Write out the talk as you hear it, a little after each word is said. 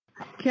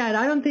Chad,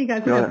 I don't think I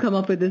could have come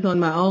up with this on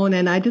my own,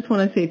 and I just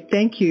want to say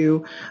thank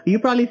you. You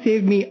probably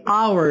saved me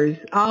hours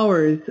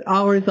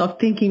of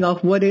thinking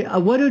of what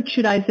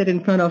should I set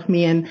in front of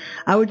me, and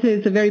I would say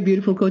it's a very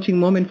beautiful coaching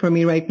moment for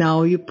me right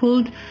now. You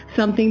pulled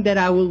something that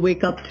I will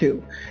wake up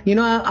to.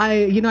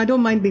 I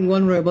don't mind being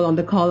vulnerable on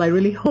the call. I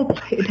really hope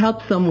it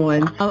helps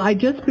someone. I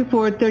just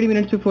 30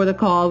 minutes before the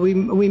call, we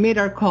made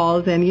our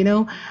calls, and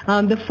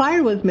the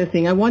fire was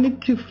missing. I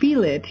wanted to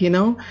feel it,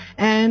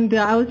 and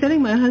I was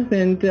telling my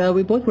husband,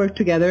 we both work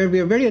together. We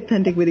are very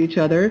authentic with each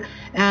other,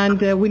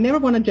 and we never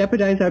want to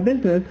jeopardize our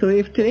business. So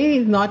if today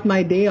is not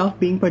my day of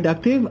being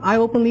productive, I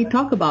openly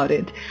talk about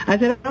it. I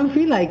said, I don't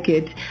feel like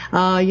it.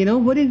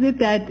 What is it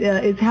that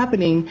is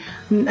happening?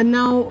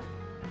 Now,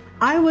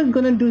 I was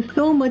going to do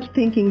so much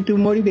thinking to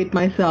motivate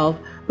myself,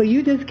 but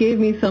you just gave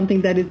me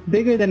something that is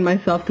bigger than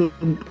myself to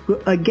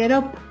get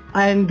up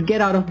and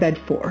get out of bed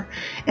for.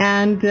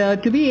 And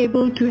to be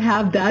able to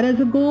have that as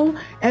a goal,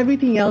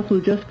 everything else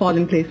will just fall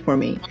in place for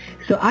me.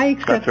 So I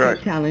accept the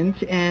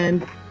challenge,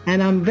 and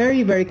I'm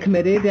very, very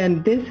committed,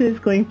 and this is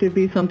going to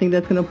be something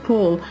that's going to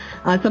pull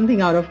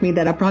something out of me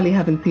that I probably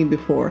haven't seen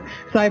before.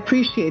 So I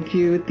appreciate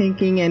you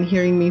thinking and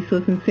hearing me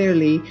so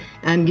sincerely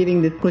and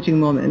giving this coaching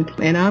moment,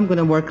 and I'm going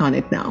to work on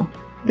it now.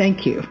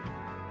 Thank you.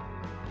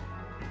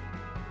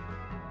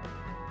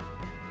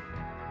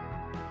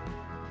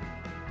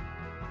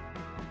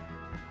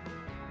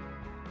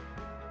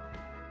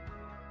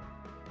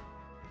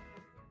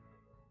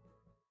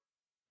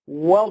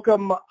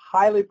 Welcome,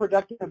 highly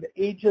productive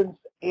agents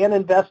and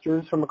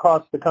investors from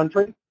across the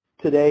country.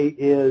 Today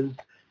is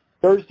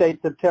Thursday,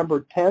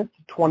 September 10th,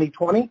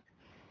 2020,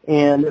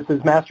 and this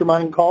is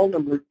Mastermind Call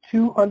number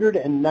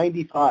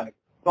 295.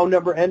 Phone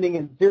number ending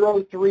in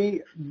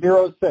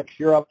 0306.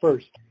 You're up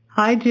first.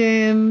 Hi,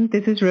 Jim.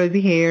 This is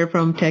Rosie here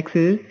from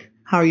Texas.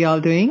 How are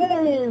y'all doing?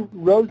 Hey,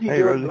 Rosie.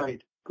 Hey, Rosie.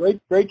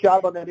 Great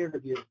job on that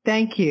interview.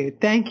 Thank you.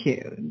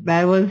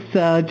 That was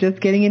just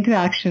getting into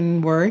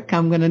action work.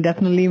 I'm going to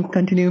definitely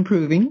continue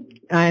improving,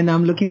 and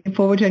I'm looking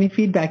forward to any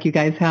feedback you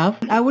guys have.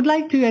 I would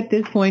like to, at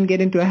this point, get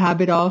into a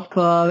habit of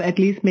at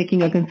least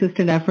making a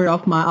consistent effort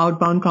of my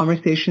outbound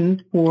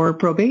conversations for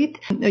probate.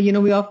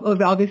 We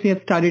obviously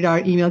have started our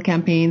email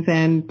campaigns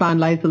and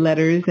finalized the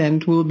letters,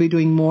 and we'll be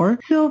doing more.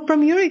 So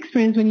from your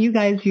experience, when you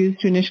guys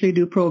used to initially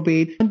do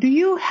probate, do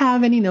you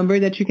have any number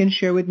that you can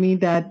share with me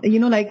that,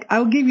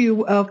 I'll give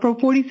you, for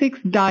 46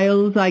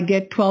 dials, I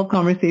get 12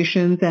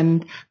 conversations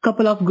and a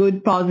couple of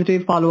good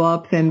positive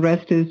follow-ups, and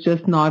rest is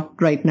just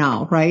not right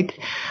now, right?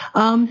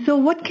 So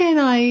what can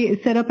I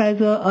set up as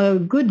a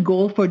good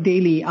goal for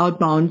daily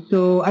outbound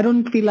so I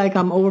don't feel like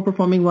I'm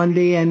overperforming one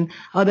day and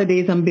other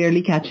days I'm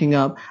barely catching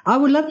up? I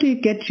would love to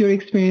get your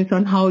experience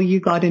on how you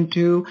got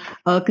into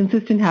a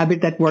consistent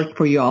habit that worked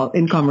for you all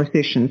in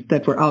conversations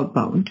that were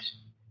outbound.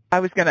 I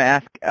was going to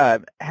ask,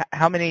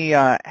 how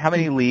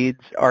many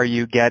leads are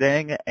you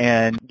getting,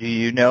 and do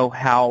you know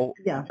how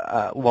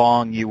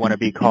long you want to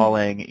be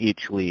calling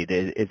each lead?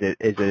 Is it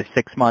a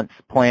 6-month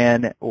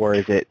plan, or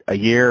is it a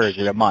year, or is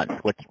it a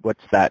month?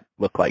 What's that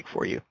look like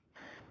for you?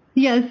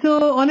 Yeah,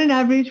 so on an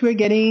average, we're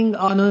getting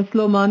on a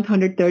slow month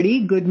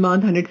 130, good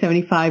month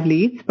 175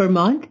 leads per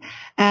month.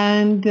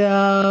 And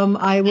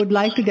I would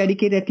like to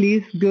dedicate at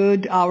least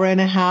good hour and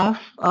a half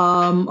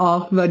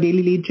of the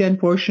daily lead gen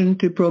portion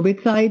to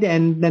probate side,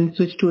 and then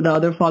switch to the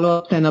other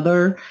follow-ups and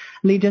other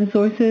lead gen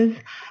sources.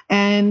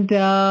 And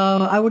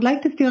I would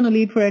like to stay on a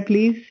lead for at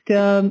least,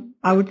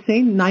 I would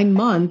say, 9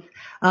 months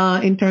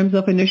in terms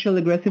of initial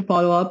aggressive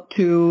follow-up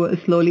to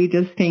slowly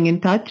just staying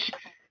in touch,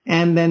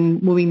 and then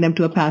moving them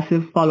to a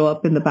passive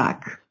follow-up in the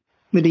back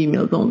with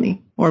emails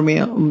only, or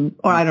mail,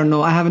 or I don't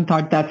know. I haven't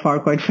thought that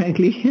far, quite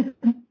frankly.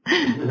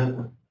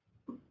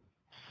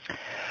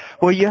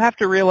 Well, you have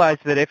to realize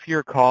that if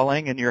you're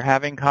calling and you're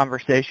having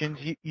conversations,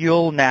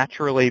 you'll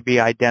naturally be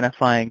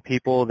identifying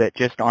people that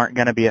just aren't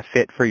going to be a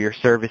fit for your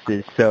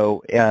services.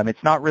 So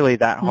it's not really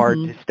that hard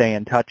to stay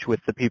in touch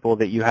with the people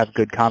that you have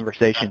good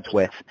conversations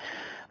with.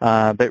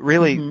 But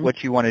really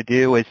what you want to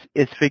do is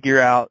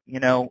figure out,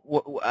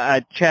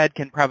 Chad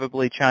can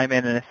probably chime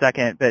in a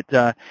second, but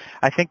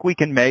I think we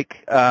can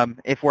make,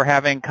 if we're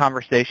having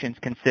conversations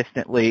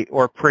consistently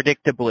or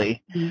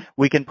predictably,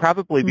 we can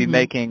probably be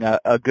making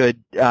a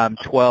good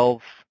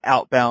 12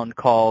 outbound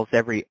calls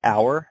every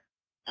hour.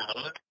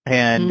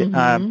 And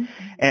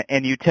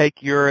and you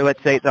take your,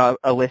 let's say it's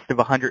a list of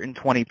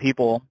 120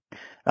 people,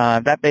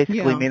 that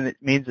basically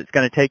means it's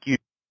going to take you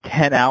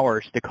 10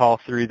 hours to call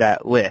through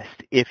that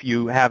list if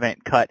you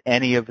haven't cut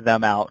any of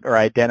them out or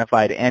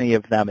identified any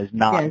of them as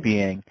not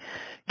being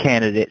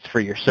candidates for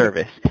your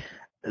service.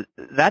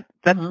 That's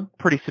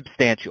pretty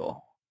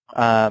substantial.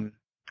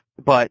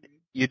 But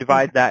you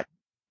divide that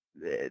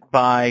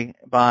by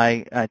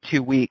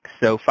 2 weeks,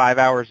 so 5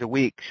 hours a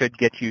week should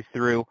get you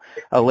through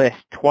a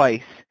list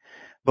twice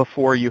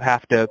before you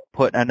have to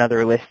put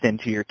another list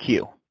into your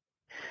queue.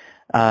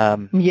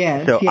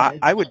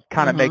 I would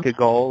kind of make a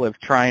goal of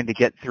trying to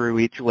get through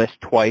each list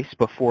twice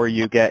before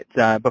you get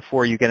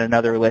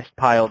another list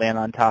piled in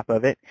on top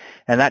of it,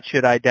 and that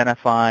should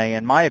identify,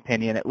 in my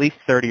opinion, at least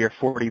 30 or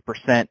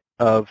 40%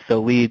 of the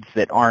leads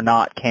that are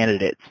not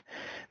candidates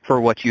for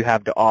what you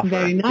have to offer.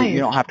 Very nice. So you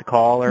don't have to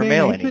call or Very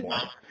mail nice. anymore.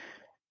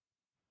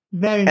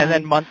 Very nice. And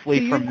then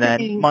monthly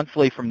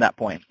from that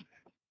point.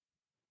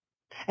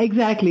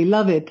 Exactly.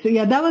 Love it. So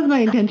yeah, that was my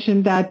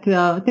intention. That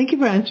thank you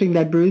for answering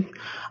that, Bruce.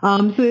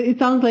 So it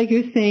sounds like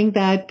you're saying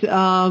that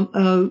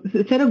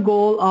set a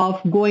goal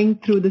of going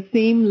through the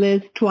same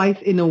list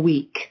twice in a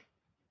week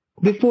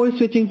before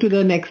switching to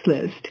the next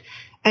list,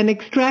 and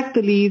extract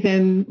the leads,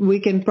 and we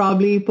can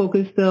probably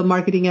focus the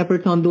marketing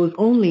efforts on those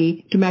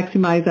only to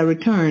maximize our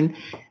return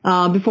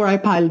before I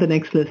pile the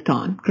next list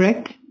on.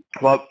 Correct?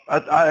 Well,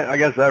 I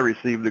guess I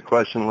received the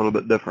question a little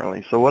bit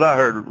differently. So what I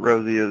heard,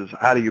 Rosie, is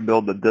how do you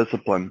build the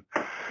discipline,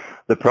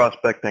 the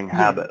prospecting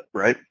habit,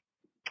 right?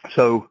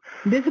 So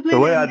discipline, the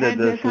way I did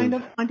this kind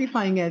of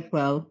quantifying as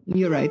well.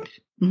 You're right.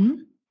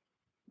 Mm-hmm.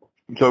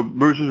 So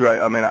Bruce is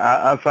right. I mean,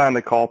 I find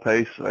the call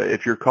pace,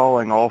 if you're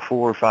calling all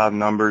 4 or 5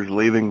 numbers,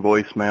 leaving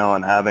voicemail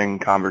and having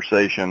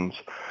conversations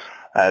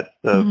at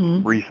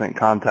the recent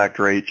contact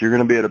rates, you're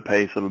going to be at a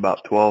pace of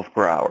about 12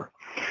 per hour.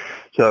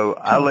 So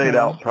I laid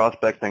out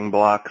prospecting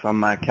blocks on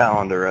my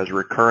calendar as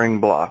recurring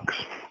blocks,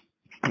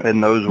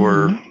 and those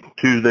were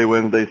Tuesday,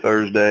 Wednesday,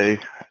 Thursday,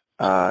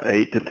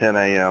 8 to 10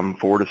 a.m.,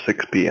 4 to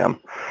 6 p.m.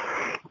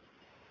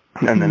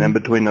 And then in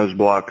between those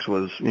blocks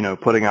was,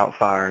 putting out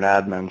fire and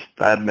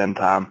admin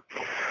time.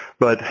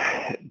 But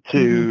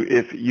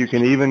if you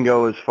can even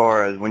go as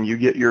far as when you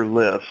get your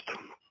list,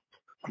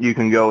 you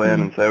can go in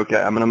and say,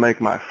 okay, I'm going to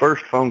make my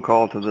first phone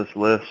call to this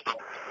list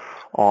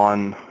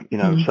on,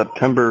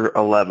 September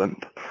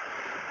 11th.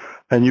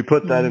 And you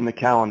put that in the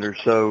calendar.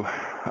 So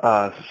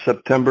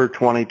September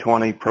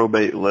 2020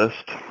 probate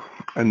list,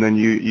 and then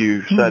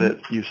you set it.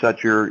 You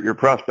set your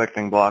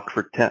prospecting block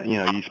for 10.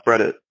 You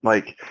spread it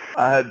like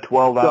I had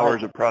 12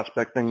 hours of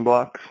prospecting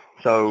blocks.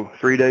 So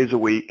 3 days a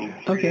week.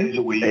 Okay.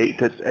 8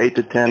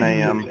 to 10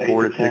 a.m.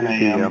 4 to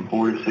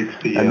 6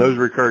 p.m. And those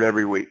recurred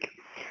every week.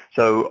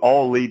 So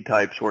all lead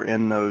types were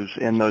in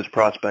those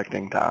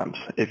prospecting times.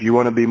 If you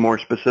want to be more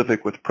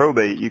specific with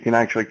probate, you can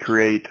actually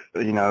create,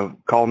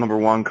 call number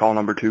 1, call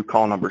number 2,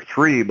 call number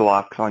 3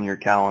 blocks on your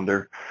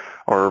calendar,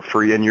 or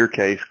for, in your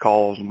case,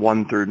 calls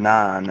 1 through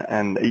 9.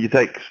 And it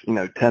takes,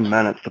 10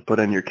 minutes to put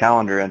in your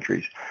calendar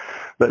entries.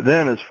 But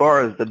then as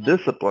far as the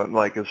discipline,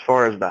 like as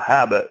far as the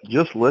habit,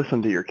 just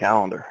listen to your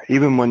calendar.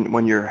 Even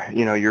when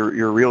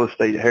your real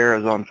estate hair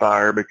is on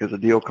fire because a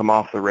deal come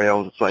off the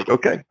rails, it's like,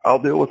 okay,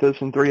 I'll deal with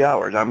this in 3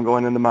 hours. I'm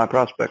going into my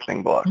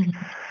prospecting block.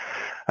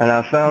 And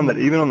I found that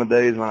even on the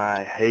days when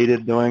I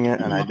hated doing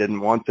it and I didn't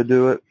want to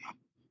do it,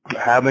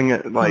 having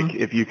it like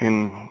if you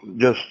can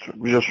just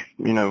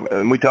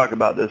and we talk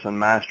about this in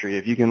Mastery,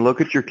 if you can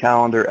look at your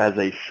calendar as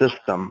a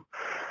system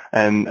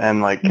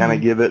and like kind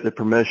of give it the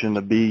permission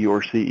to be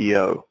your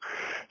CEO.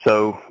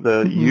 So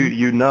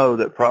you know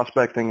that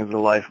prospecting is the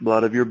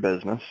lifeblood of your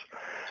business,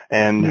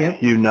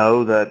 and you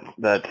know that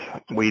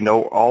we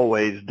don't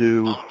always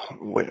do.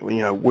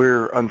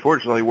 We're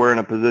in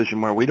a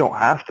position where we don't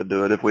have to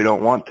do it if we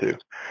don't want to.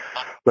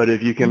 But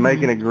if you can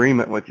make an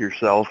agreement with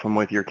yourself and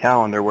with your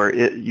calendar where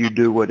you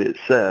do what it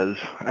says,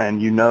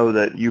 and you know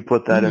that you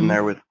put that in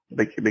there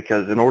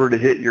because in order to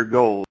hit your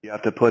goals, you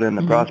have to put in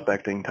the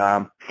prospecting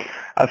time.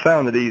 I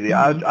found it easy.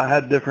 I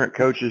had different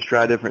coaches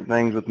try different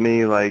things with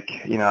me. Like,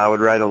 I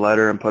would write a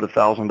letter and put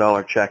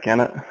 $1,000 check in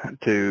it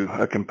to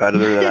a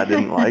competitor that I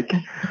didn't like.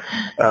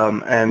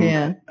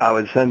 I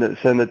would send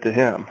it to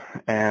him.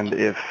 And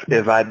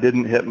if I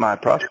didn't hit my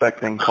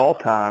prospecting call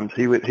times,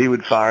 he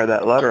would fire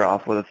that letter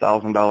off with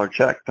 $1,000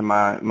 check to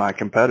my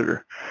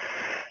competitor.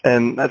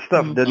 And that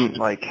stuff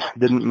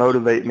didn't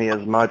motivate me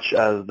as much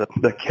as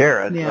the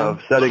carrot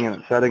of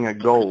setting a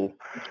goal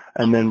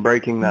and then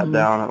breaking that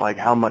down at like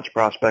how much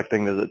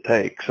prospecting does it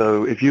take.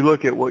 So if you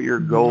look at what your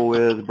goal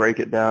is, break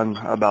it down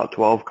about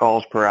 12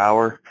 calls per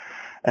hour,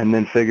 and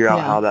then figure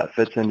out how that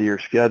fits into your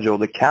schedule.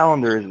 The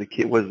calendar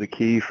was the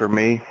key for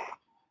me.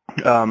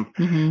 And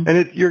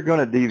you're going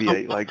to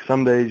deviate. Like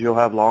some days you'll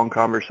have long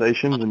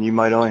conversations and you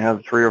might only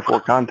have 3 or 4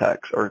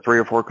 contacts or 3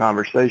 or 4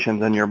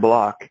 conversations in your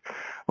block.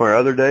 Where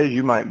other days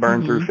you might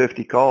burn through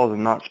 50 calls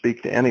and not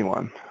speak to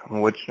anyone,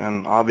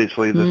 and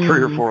obviously the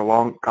 3 or 4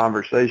 long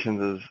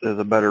conversations is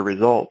a better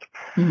result.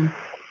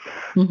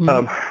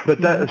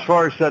 But that, as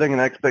far as setting an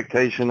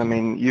expectation, I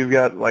mean, you've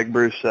got, like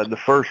Bruce said, the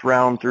first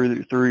round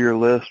through your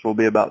list will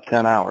be about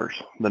 10 hours.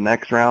 The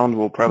next round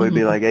will probably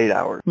be like 8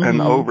 hours.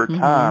 And over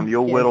time,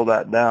 you'll whittle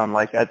that down.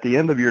 Like at the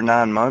end of your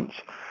 9 months,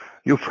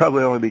 you'll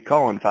probably only be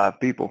calling 5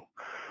 people.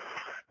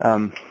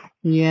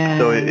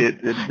 So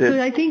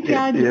I think,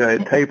 Chad,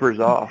 it tapers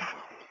off.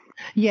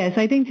 Yes,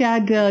 I think,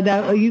 Chad,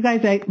 that you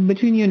guys,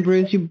 between you and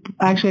Bruce, you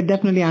actually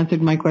definitely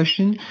answered my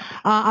question.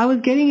 I was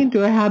getting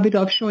into a habit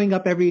of showing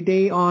up every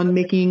day on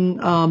making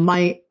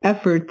my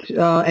effort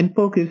and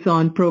focus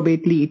on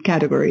probate lead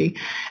category.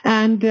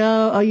 And,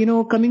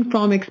 coming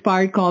from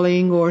expired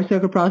calling or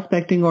circle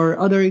prospecting or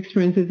other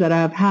experiences that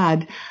I've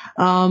had,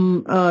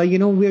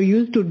 we're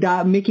used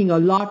to making a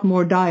lot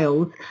more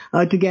dials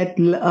to get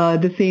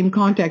the same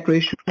contact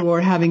ratio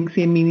or having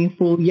same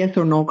meaningful yes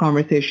or no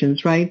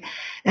conversations, right?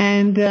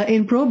 And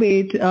in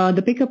probate,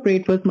 the pickup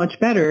rate was much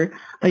better,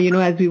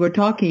 as we were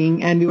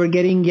talking, and we were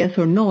getting yes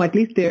or no. At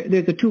least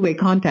there's a two-way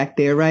contact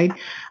there, right?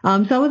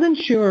 So I wasn't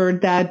sure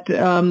that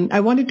I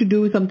wanted to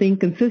do something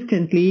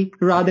consistently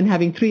rather than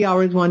having 3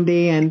 hours one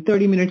day and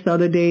 30 minutes the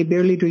other day,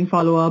 barely doing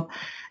follow-up.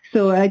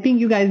 So I think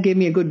you guys gave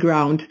me a good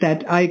ground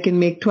that I can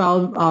make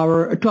 12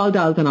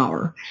 dials an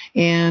hour.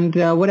 And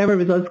whatever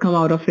results come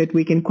out of it,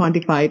 we can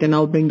quantify it, and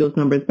I'll bring those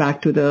numbers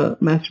back to the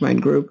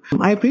mastermind group.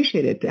 I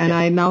appreciate it, and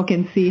I now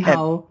can see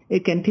how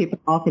it can taper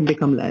off and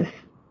become less.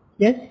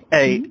 Yes?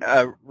 Hey,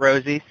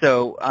 Rosie,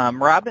 so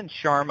Robin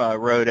Sharma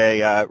wrote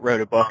a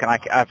book, and I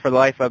for the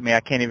life of me,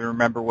 I can't even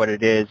remember what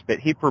it is, but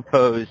he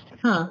proposed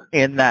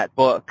in that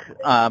book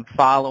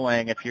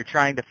following, if you're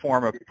trying to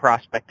form a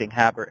prospecting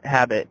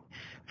habit,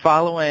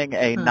 following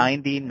a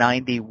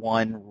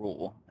 90-91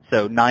 rule.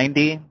 So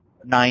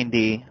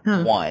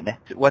 90-91.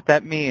 What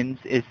that means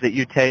is that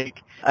you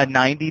take a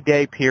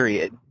 90-day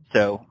period,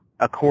 so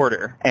a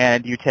quarter,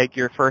 and you take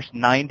your first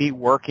 90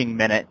 working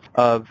minutes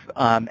of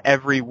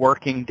every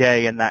working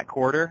day in that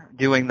quarter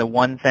doing the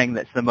one thing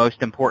that's the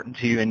most important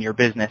to you in your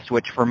business,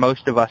 which for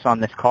most of us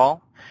on this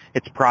call,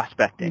 it's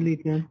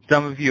prospecting.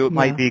 Some of you, it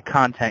might be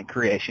content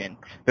creation,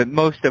 but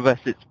most of us,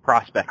 it's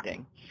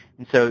prospecting.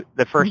 And so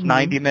the first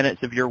 90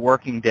 minutes of your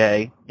working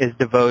day is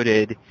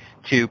devoted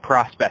to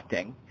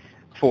prospecting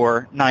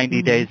for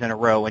 90 days in a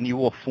row, and you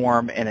will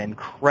form an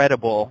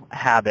incredible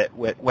habit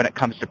when it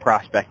comes to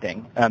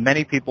prospecting.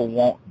 Many people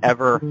won't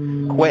ever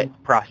quit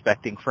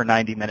prospecting for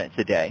 90 minutes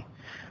a day.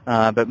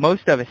 But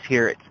most of us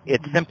here,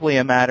 it's simply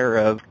a matter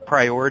of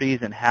priorities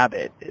and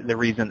habit, the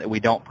reason that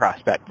we don't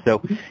prospect.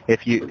 So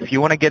if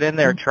you want to get in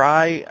there,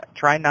 try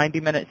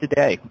 90 minutes a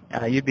day.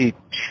 You'd be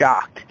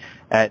shocked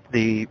at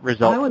the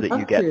results that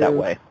you get that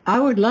way. I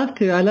would love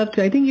to.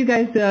 I think you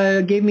guys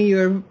gave me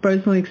your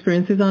personal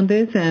experiences on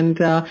this, and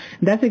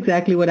that's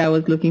exactly what I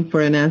was looking for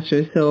an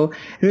answer. So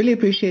really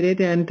appreciate it,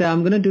 and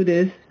I'm going to do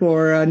this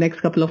for next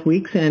couple of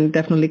weeks and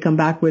definitely come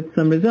back with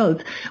some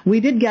results.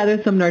 We did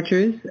gather some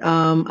nurtures.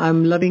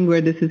 I'm loving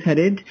where this is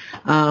headed.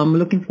 I'm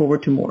looking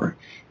forward to more.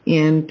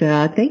 And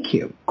thank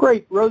you.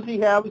 Great.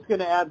 Rosie, I was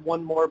going to add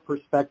one more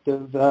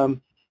perspective.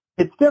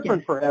 It's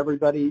different for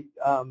everybody.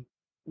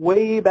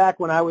 Way back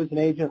when I was an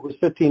agent, it was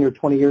 15 or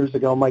 20 years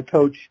ago, my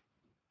coach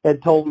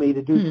had told me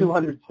to do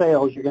 200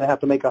 sales, you're going to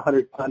have to make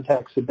 100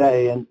 contacts a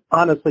day. And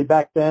honestly,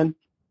 back then,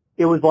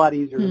 it was a lot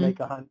easier to make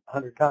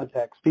 100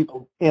 contacts.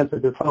 People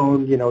answered their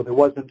phone. There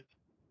wasn't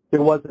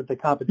the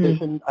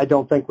competition, I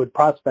don't think, with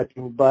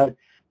prospecting. But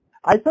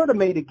I sort of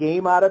made a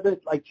game out of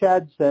it. Like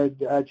Chad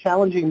said,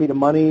 challenging me to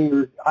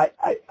money.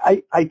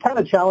 I kind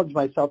of challenged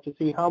myself to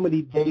see how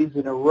many days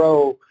in a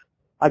row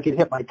I could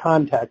hit my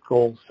contact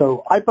goals.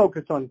 So I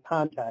focus on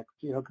contacts,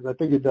 because I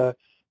figured the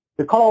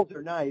calls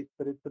are nice,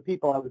 but it's the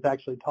people I was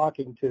actually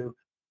talking to.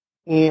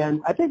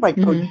 And I think my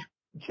coach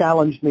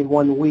challenged me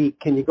one week,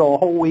 can you go a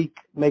whole week,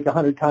 make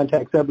 100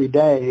 contacts every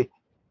day?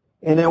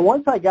 And then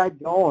once I got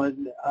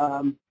going,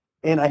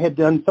 and I had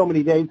done so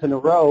many days in a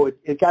row,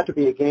 it got to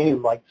be a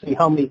game, like see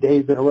how many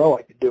days in a row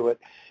I could do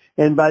it.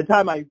 And by the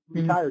time I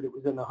retired, it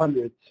was in the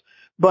hundreds.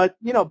 But,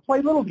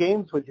 play little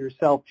games with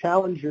yourself.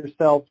 Challenge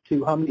yourself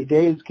to how many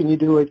days can you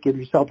do it. Give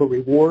yourself a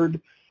reward.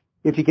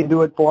 If you can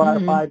do it 4 out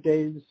of 5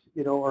 days,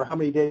 or how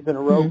many days in a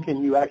row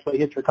can you actually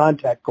hit your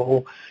contact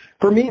goal.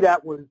 For me,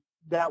 that was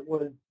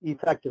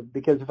effective,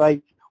 because if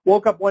I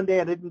woke up one day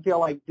and I didn't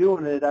feel like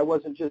doing it, I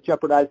wasn't just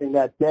jeopardizing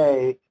that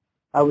day.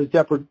 I was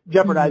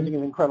jeopardizing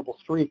an incredible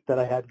streak that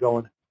I had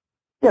going.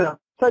 So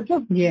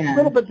just a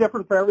little bit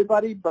different for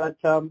everybody, but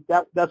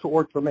that's what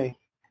worked for me.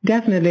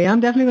 Definitely.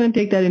 I'm definitely going to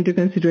take that into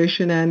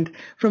consideration. And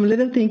from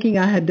little thinking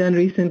I had done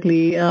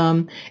recently,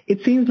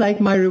 it seems like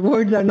my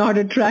rewards are not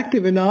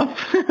attractive enough.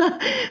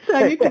 So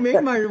I need to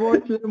make my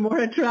rewards a little more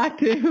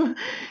attractive.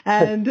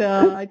 And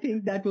I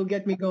think that will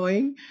get me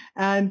going.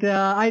 And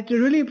I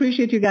really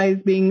appreciate you guys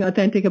being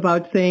authentic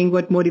about saying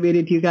what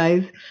motivated you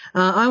guys.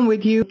 I'm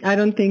with you. I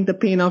don't think the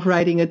pain of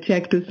writing a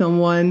check to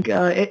someone,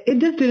 it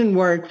just didn't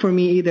work for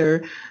me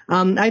either.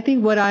 I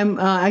think what I'm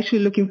actually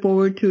looking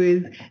forward to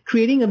is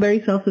creating a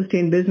very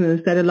self-sustained business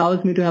that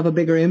allows me to have a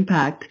bigger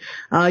impact.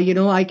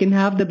 I can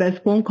have the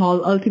best phone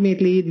call.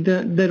 Ultimately,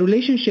 the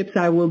relationships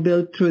I will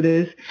build through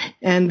this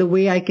and the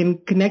way I can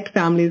connect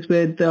families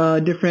with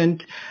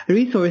different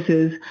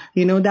resources,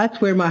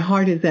 that's where my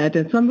heart is at.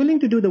 And so I'm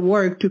willing to do the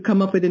work to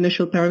come up with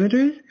initial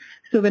parameters.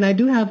 So when I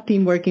do have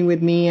team working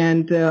with me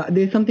and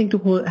there's something to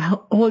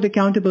hold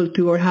accountable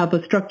to or have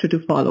a structure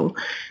to follow.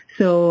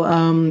 So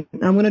I'm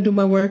going to do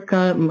my work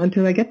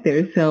until I get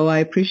there. So I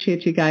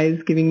appreciate you guys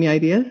giving me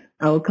ideas.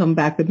 I'll come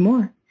back with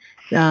more.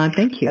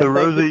 Thank you. So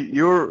Rosie,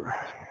 you're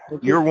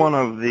one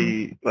of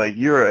the,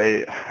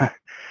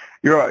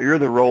 you're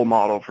the role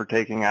model for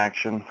taking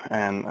action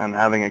and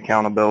having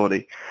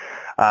accountability.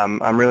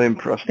 I'm really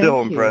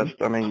still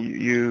impressed. I mean,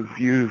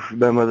 you've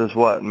been with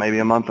us maybe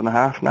a month and a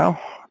half now,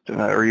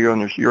 or you're on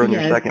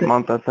your second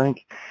month, I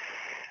think.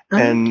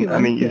 And I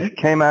mean, you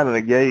came out of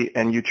the gate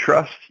and you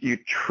trust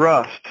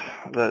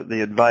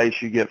the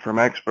advice you get from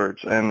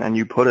experts, and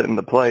you put it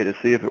into play to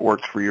see if it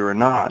works for you or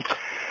not.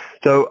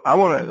 So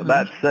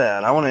that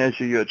said, I want to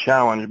issue you a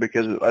challenge,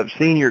 because I've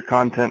seen your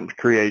content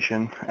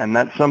creation, and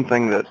that's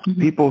something that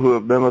people who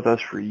have been with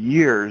us for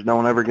years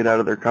don't ever get out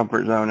of their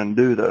comfort zone and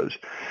do those.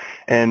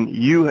 And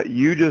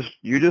you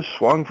just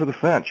swung for the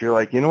fence. You're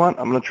like, you know what?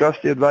 I'm going to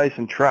trust the advice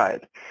and try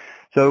it.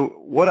 So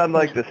what I'd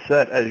like to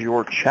set as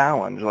your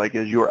challenge, like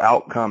as your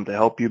outcome to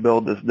help you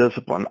build this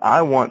discipline,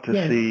 I want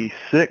to see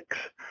six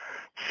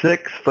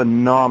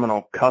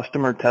phenomenal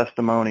customer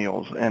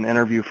testimonials in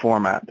interview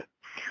format,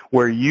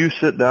 where you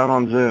sit down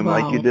on Zoom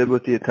like you did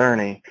with the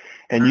attorney,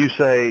 and you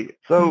say,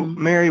 so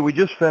Mary, we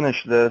just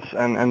finished this,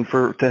 and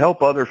to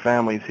help other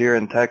families here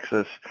in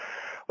Texas,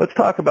 let's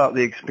talk about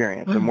the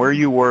experience and where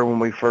you were when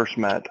we first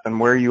met and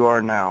where you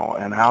are now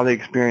and how the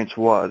experience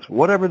was,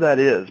 whatever that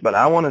is. But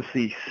I want to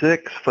see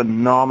 6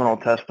 phenomenal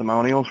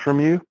testimonials from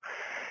you.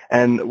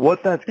 And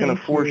what that's going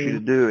to force you to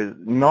do is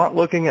not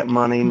looking at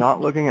money,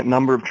 not looking at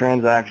number of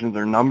transactions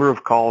or number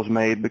of calls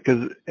made,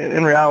 because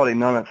in reality,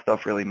 none of that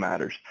stuff really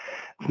matters.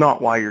 It's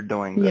not why you're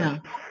doing this. Yeah.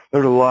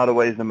 There's a lot of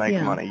ways to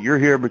make money. You're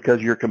here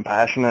because you're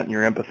compassionate and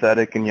you're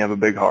empathetic and you have a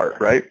big heart,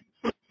 right?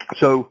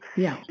 So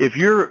if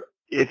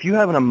you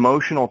have an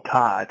emotional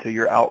tie to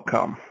your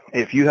outcome,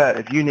 if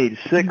you need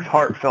 6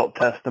 heartfelt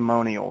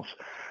testimonials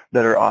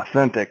that are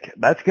authentic,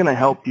 that's going to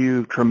help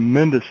you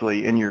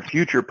tremendously in your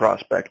future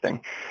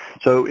prospecting.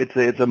 So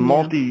it's a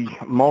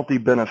multi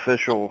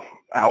beneficial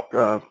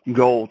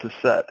goal to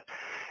set.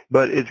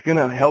 But it's going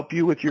to help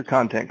you with your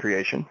content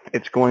creation.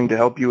 It's going to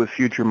help you with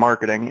future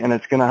marketing, and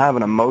it's going to have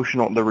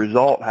the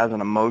result has an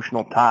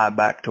emotional tie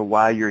back to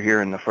why you're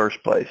here in the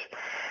first place.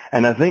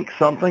 And I think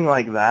something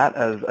like that,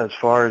 as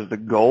far as the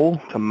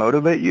goal to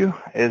motivate you,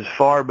 is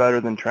far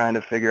better than trying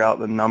to figure out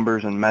the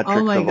numbers and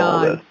metrics of all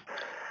this.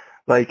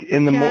 Like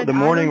in the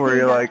morning where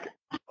you're like,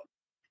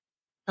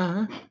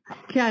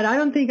 Chad, I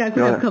don't think I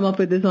could have come up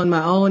with this on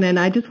my own, and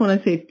I just want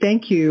to say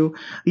thank you.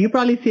 You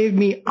probably saved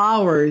me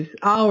hours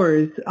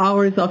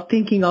of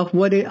thinking of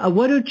what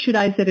should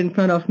I set in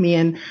front of me,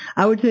 and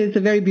I would say it's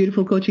a very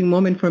beautiful coaching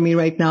moment for me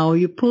right now.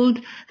 You pulled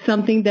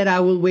something that I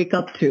will wake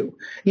up to.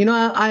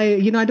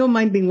 I don't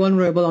mind being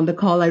vulnerable on the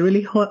call. I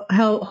really hope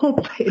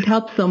it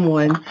helps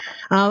someone.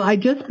 I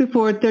just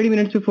 30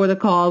 minutes before the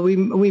call, we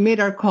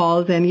made our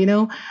calls, and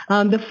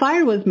the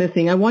fire was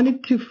missing. I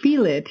wanted to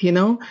feel it,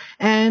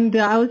 and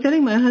I was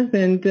telling my husband,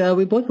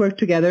 we both work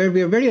together.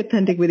 We are very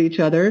authentic with each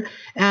other,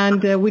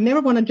 and we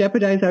never want to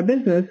jeopardize our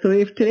business. So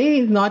if today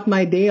is not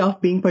my day of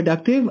being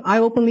productive, I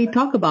openly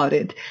talk about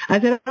it. I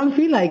said, I don't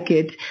feel like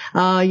it.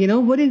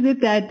 What is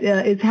it that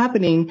is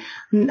happening?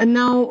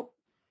 Now,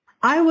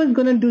 I was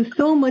going to do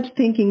so much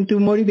thinking to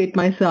motivate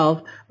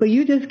myself, but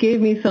you just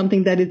gave me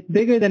something that is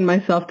bigger than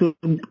myself to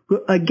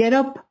get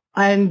up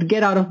and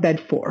get out of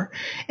bed for.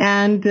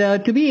 And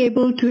to be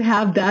able to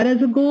have that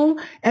as a goal,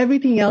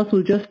 everything else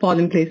will just fall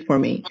in place for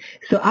me.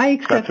 So I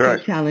accept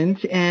the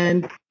challenge,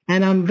 and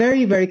I'm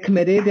very, very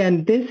committed,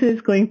 and this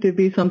is going to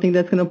be something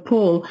that's going to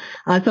pull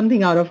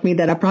something out of me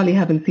that I probably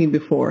haven't seen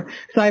before.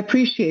 So I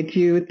appreciate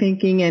you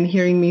thinking and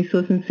hearing me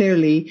so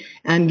sincerely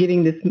and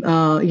giving this,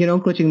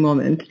 coaching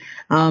moment.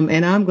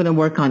 And I'm going to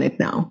work on it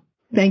now.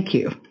 Thank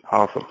you.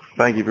 Awesome.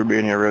 Thank you for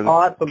being here, Rosie.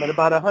 Awesome. And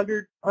about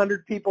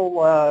 100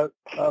 people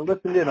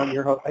listened in on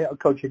your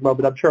coaching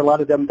moment. I'm sure a lot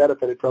of them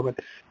benefited from it.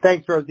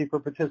 Thanks, Rosie, for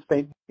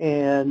participating.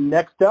 And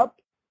next up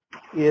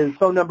is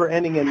phone number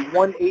ending in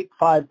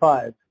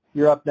 1855.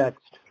 You're up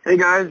next. Hey,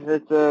 guys.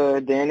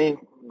 It's Danny.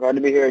 Glad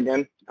to be here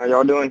again. How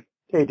y'all doing?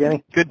 Hey,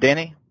 Danny. Good,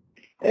 Danny.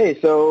 Hey,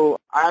 so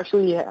I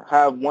actually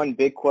have one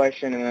big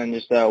question and then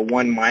just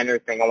one minor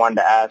thing I wanted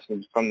to ask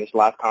from this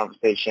last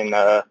conversation.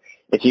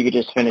 If you could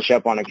just finish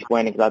up on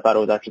explaining, because I thought it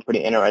was actually pretty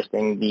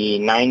interesting, the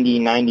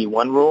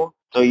 90-91 rule.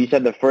 So you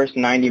said the first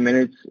 90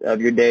 minutes of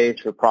your day is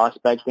for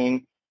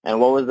prospecting, and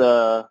what was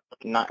the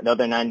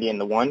other 90 and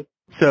the one?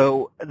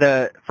 So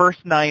the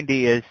first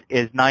 90 is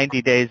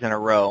 90 days in a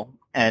row,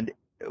 and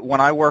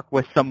when I work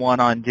with someone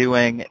on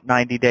doing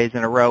 90 days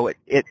in a row,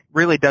 it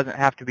really doesn't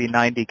have to be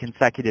 90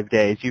 consecutive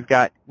days. You've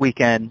got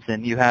weekends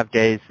and you have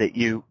days that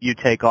you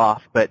take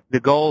off, but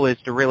the goal is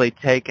to really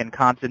take and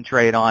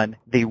concentrate on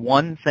the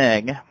one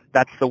thing.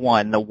 That's the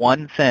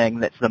one thing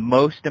that's the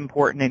most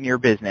important in your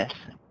business,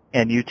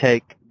 and you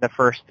take the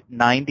first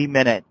 90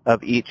 minutes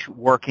of each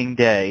working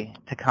day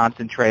to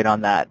concentrate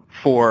on that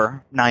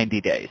for 90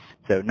 days.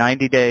 So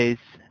 90 days,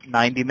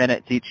 90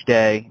 minutes each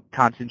day,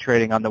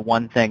 concentrating on the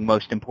one thing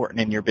most important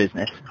in your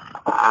business.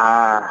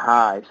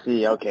 I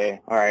see.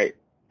 Okay. All right.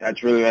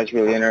 That's really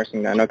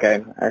interesting then.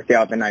 Okay. I see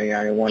how the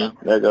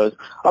 90-91 there goes.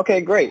 Okay,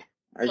 great.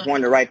 I just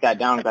wanted to write that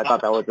down because I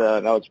thought that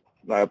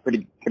was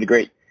pretty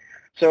great.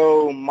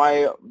 So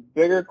my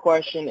bigger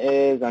question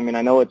is, I mean,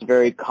 I know it's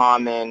very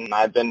common.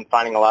 I've been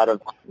finding a lot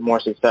of more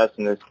success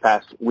in this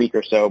past week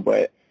or so,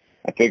 but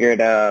I figured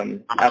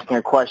asking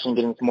a question,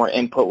 getting some more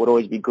input would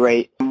always be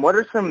great. What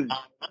are some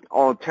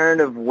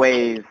alternative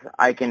ways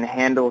I can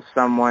handle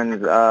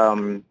someone's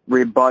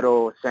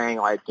rebuttal saying,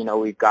 like,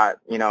 we've got,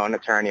 an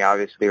attorney,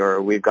 obviously,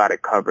 or we've got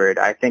it covered?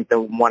 I think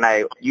the one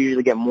I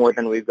usually get more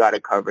than we've got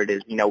it covered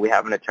is, we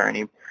have an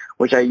attorney,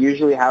 which I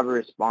usually have a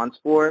response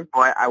for.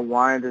 But I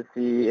wanted to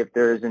see if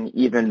there's an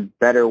even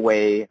better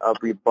way of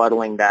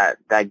rebuttaling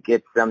that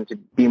gets them to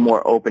be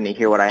more open to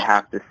hear what I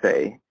have to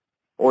say,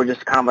 or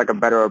just kind of like a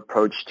better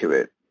approach to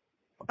it.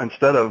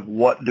 Instead of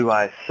what do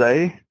I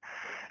say,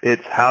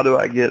 it's how do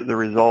I get the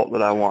result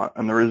that I want.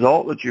 And the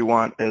result that you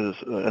want is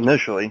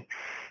initially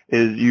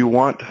is you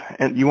want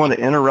to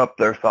interrupt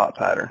their thought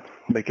pattern,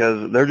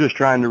 because they're just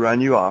trying to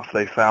run you off.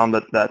 They found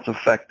that that's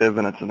effective,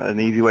 and it's an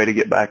easy way to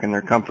get back in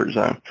their comfort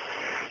zone.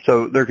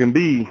 So there can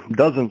be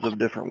dozens of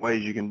different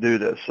ways you can do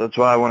this. That's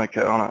why I want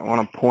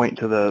to point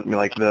to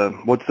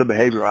what's the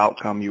behavioral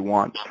outcome you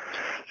want.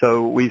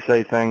 So we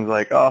say things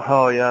like,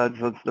 oh yeah,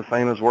 it's the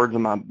famous words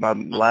of my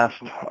 9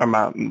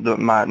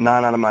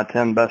 out of my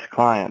 10 best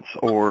clients,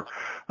 or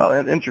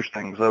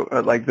interesting. So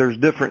there's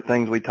different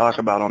things we talk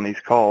about on these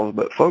calls,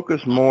 but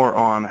focus more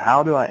on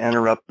how do I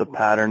interrupt the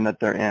pattern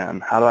that they're in?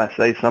 How do I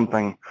say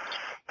something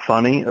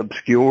funny,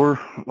 obscure,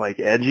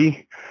 like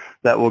edgy,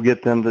 that will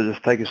get them to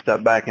just take a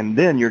step back, and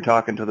then you're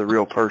talking to the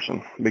real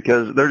person,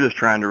 because they're just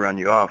trying to run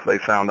you off. They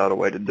found out a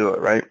way to do it,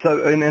 right?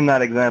 So in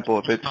that example,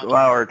 if it's,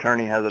 our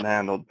attorney has it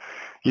handled,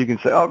 you can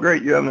say, oh,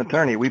 great, you have an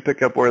attorney. We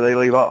pick up where they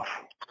leave off.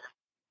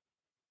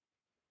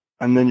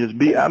 And then just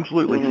be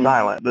absolutely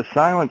silent. The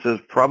silence is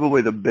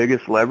probably the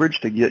biggest leverage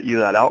to get you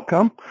that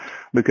outcome,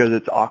 because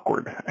it's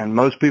awkward. And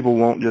most people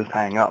won't just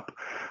hang up.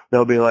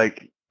 They'll be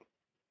like,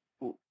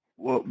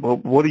 well,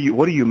 what do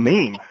you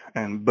mean?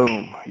 And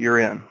boom, you're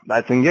in.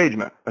 That's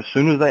engagement. As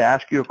soon as they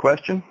ask you a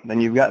question, then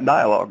you've got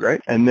dialogue,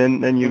 right? And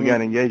then you've got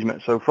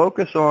engagement. So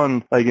focus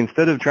on,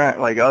 instead of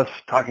trying, us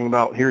talking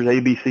about, here's A,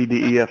 B, C,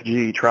 D, E, F,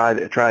 G, try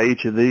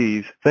each of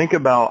these. Think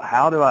about,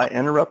 how do I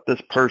interrupt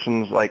this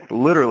person's,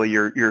 literally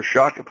you're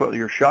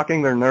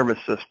shocking their nervous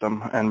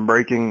system and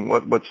breaking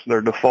what's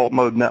their default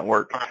mode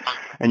network.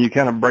 And you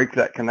kind of break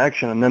that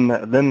connection, and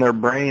then their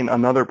brain,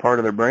 another part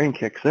of their brain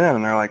kicks in,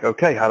 and they're like,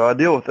 okay, how do I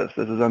deal with this?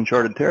 This is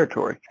uncharted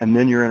territory. And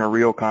then you're in a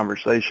real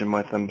conversation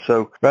with them.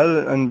 So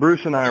and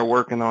Bruce and I are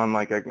working on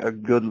a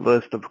good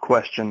list of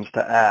questions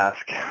to ask.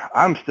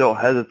 I'm still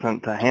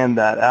hesitant to hand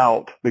that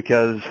out,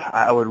 because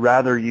I would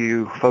rather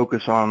you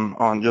focus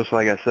on just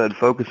like I said,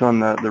 focus on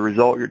the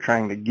result you're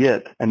trying to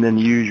get, and then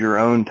use your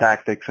own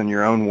tactics and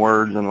your own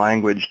words and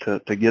language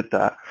to get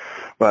that.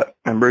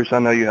 And Bruce, I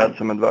know you had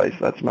some advice.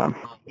 That's mine.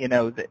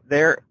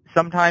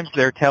 Sometimes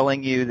they're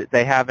telling you that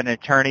they have an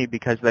attorney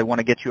because they want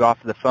to get you off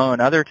the phone.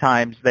 Other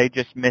times they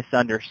just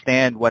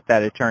misunderstand what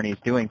that attorney is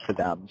doing for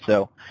them.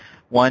 So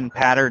one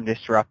pattern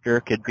disruptor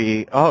could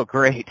be, oh,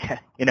 great.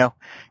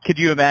 Could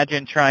you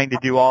imagine trying to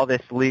do all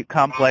this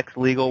complex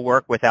legal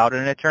work without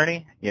an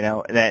attorney?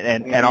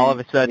 And all of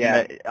a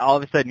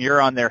sudden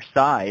you're on their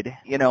side.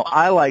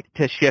 I like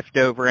to shift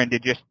over into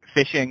just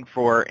fishing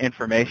for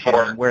information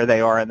on where they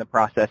are in the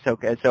process.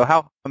 Okay, so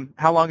how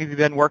long have you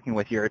been working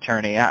with your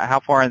attorney? How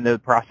far in the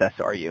process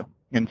are you?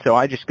 And so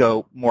I just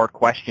go more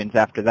questions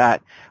after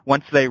that.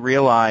 Once they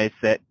realize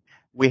that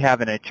we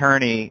have an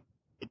attorney,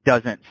 it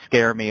doesn't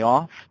scare me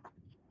off.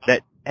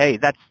 That, hey,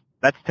 that's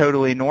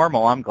totally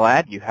normal. I'm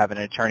glad you have an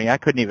attorney. I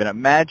couldn't even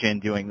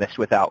imagine doing this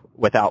without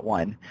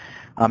one.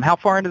 How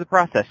far into the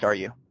process are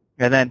you?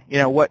 And then,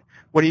 what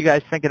are you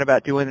guys thinking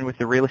about doing with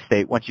the real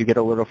estate once you get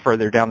a little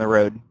further down the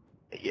road?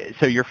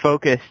 So you're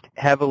focused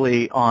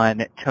heavily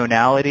on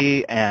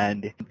tonality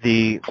and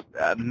the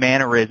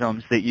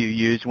mannerisms that you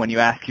use when you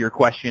ask your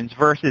questions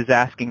versus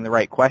asking the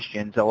right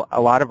questions.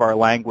 A lot of our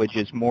language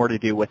is more to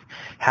do with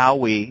how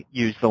we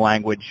use the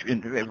language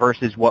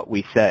versus what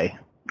we say.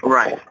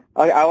 Right.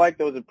 I like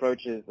those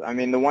approaches. I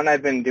mean, the one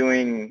I've been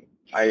doing,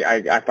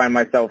 I find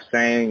myself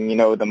saying,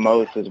 the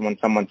most is when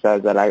someone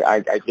says that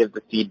I give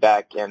the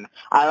feedback. And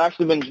I've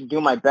actually been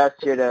doing my best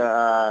here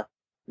to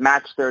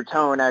match their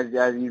tone, as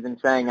you've been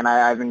saying, and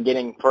I've been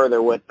getting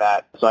further with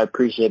that. So I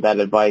appreciate that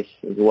advice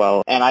as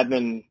well. And I've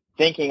been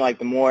thinking,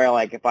 the more,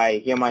 if I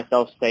hear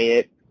myself say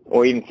it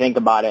or even think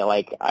about it,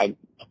 I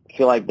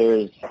feel like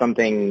there's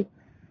something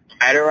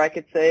better I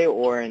could say,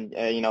 or in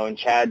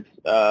Chad's,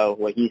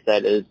 what he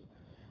said is,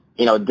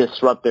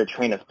 disrupt their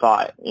train of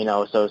thought,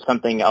 so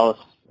something else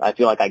I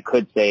feel like I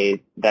could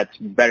say that's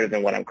better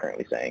than what I'm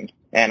currently saying.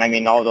 And I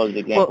mean, all those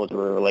examples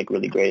were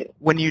really great.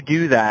 When you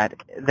do that,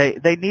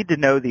 they need to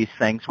know these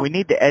things. We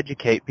need to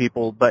educate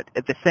people, but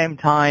at the same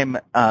time,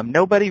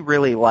 nobody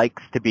really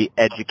likes to be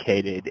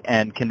educated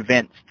and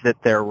convinced that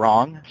they're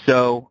wrong.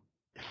 So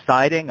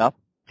siding up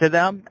to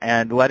them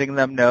and letting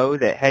them know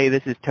that, hey,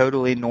 this is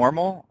totally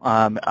normal,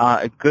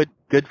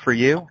 good for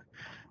you.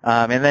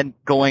 And then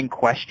going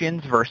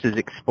questions versus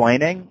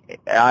explaining,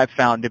 I've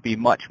found to be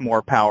much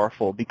more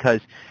powerful, because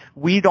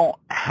we don't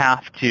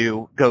have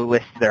to go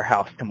list their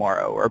house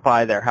tomorrow or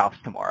buy their house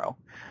tomorrow.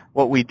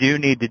 What we do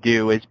need to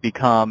do is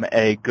become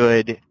a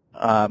good,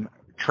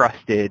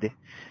 trusted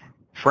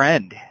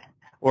friend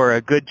or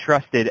a good,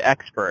 trusted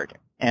expert.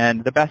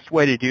 And the best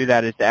way to do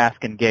that is to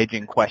ask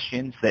engaging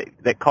questions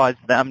that cause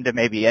them to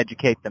maybe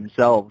educate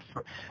themselves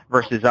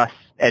versus us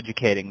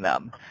educating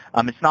them.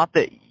 It's not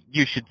that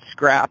you should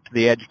scrap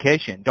the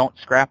education. Don't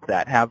scrap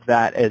that. Have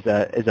that as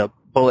a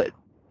bullet,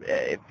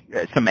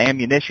 some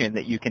ammunition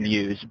that you can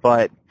use.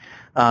 But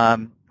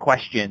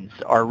questions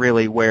are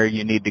really where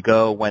you need to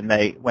go when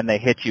they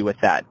hit you with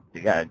that.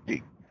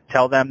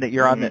 Tell them that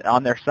you're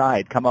on their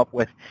side. Come up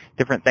with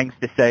different things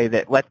to say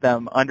that let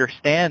them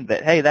understand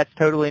that, hey, that's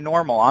totally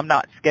normal. I'm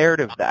not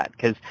scared of that,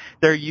 because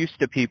they're used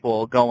to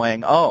people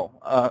going,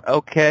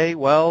 okay,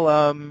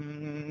 well,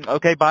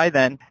 okay, bye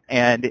then.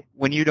 And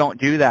when you don't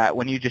do that,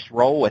 when you just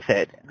roll with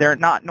it, they're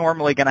not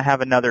normally going to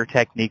have another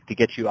technique to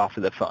get you off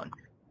of the phone.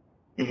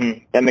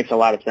 Mm-hmm. That makes a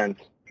lot of sense.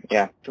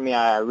 Yeah. For me,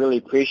 I really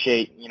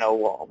appreciate,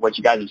 what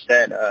you guys have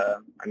said. I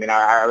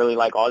really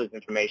like all this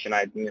information.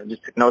 I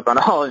just took notes on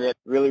all of it.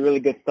 Really, really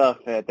good stuff.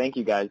 Thank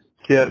you, guys.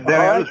 Yeah,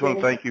 Danny, I just want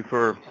to thank you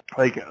for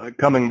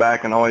coming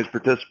back and always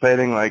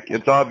participating.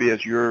 It's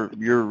obvious you're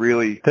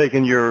really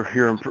taking your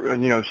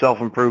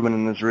self-improvement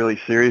in this really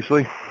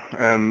seriously.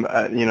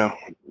 Oftentimes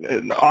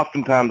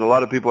a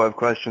lot of people have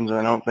questions and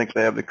I don't think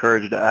they have the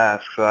courage to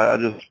ask. So I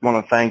just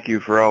want to thank you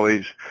for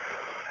always.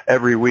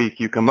 Every week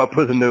you come up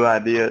with a new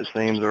idea, it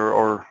seems,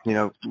 or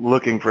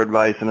looking for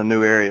advice in a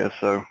new area.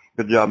 So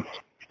good job.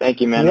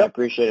 Thank you, man. Yep. I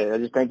appreciate it. I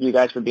just thank you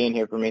guys for being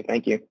here for me.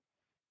 Thank you.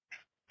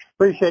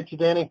 Appreciate you,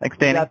 Danny. Thanks,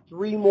 Danny. We got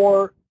three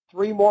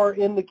more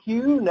in the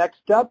queue.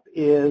 Next up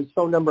is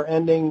phone number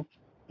ending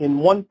in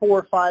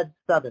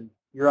 1457.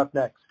 You're up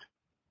next.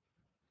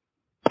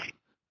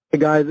 Hey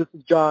guys, this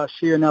is Josh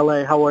here in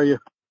LA. How are you?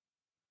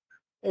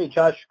 Hey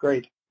Josh,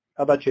 great.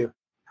 How about you?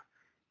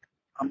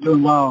 I'm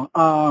doing well.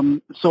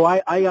 So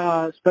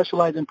I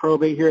specialize in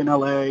probate here in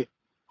LA.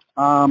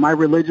 I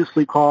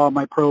religiously call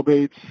my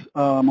probates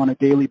on a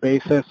daily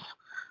basis.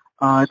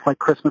 It's like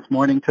Christmas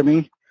morning to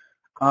me.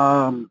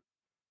 And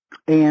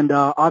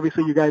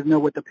obviously you guys know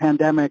with the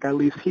pandemic, at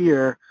least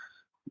here,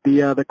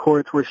 the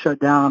courts were shut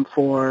down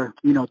for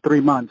 3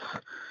 months.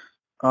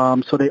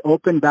 So they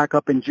opened back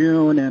up in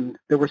June, and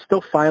there were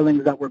still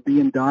filings that were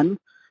being done.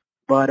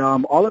 But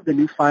all of the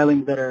new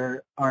filings that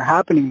are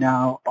happening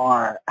now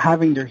are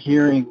having their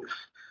hearings,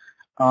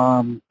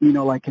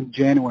 like in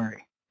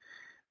January.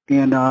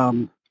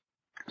 And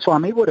so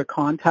I'm able to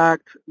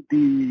contact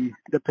the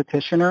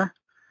petitioner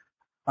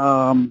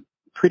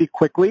pretty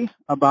quickly,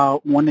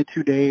 about 1 to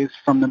 2 days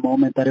from the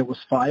moment that it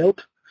was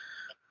filed.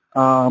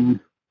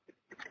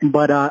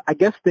 But I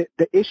guess the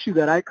issue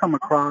that I come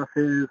across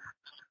is,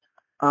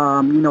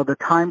 the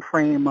time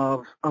frame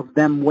of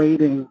them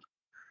waiting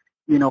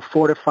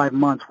 4 to 5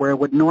 months, where it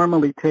would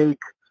normally take,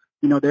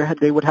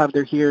 they would have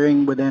their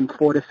hearing within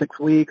 4 to 6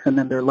 weeks, and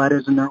then their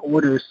letters and their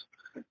orders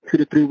 2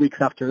 to 3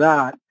 weeks after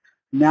that.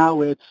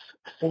 Now it's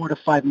 4 to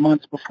 5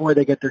 months before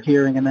they get their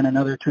hearing, and then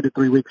another 2 to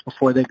 3 weeks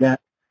before they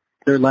get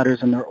their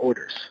letters and their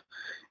orders.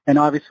 And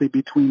obviously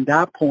between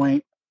that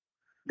point,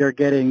 they're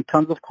getting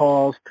tons of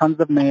calls, tons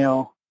of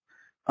mail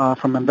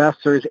from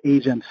investors,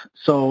 agents.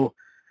 So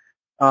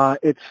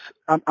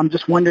I'm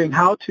just wondering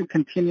how to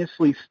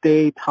continuously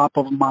stay top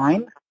of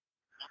mind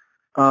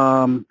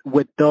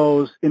with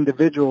those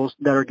individuals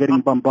that are getting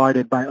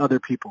bombarded by other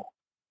people.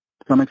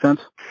 Does that make sense?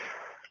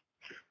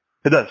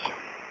 It does.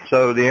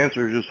 So the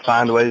answer is just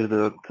find ways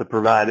to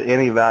provide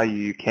any value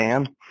you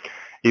can,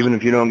 even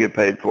if you don't get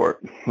paid for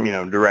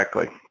it,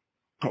 directly.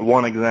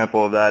 One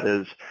example of that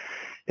is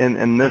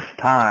in this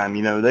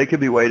time, they could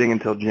be waiting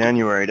until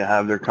January to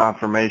have their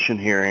confirmation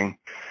hearing.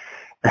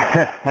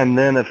 And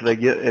then if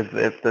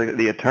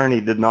the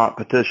attorney did not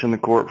petition the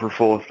court for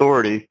full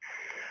authority,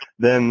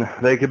 then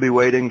they could be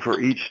waiting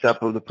for each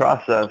step of the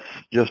process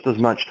just as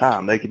much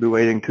time. They could be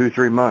waiting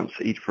 2-3 months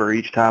for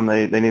each time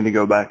they need to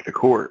go back to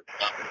court.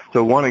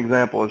 So one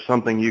example of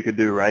something you could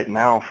do right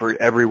now for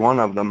every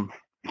one of them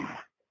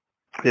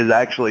is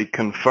actually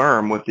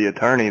confirm with the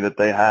attorney that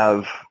they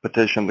have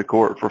petitioned the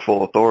court for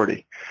full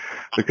authority,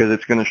 because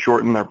it's going to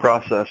shorten their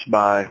process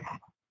by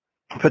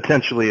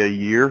potentially a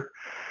year.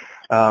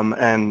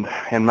 And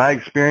in my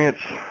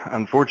experience,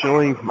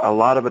 unfortunately, a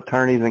lot of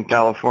attorneys in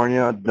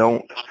California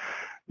don't.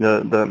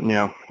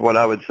 What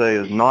I would say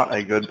is not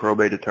a good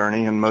probate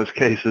attorney. In most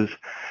cases,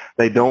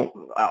 they don't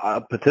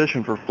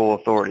petition for full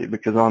authority,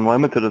 because on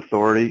limited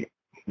authority,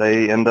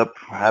 they end up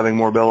having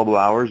more billable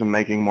hours and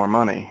making more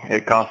money.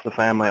 It costs the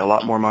family a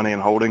lot more money in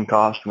holding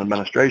costs and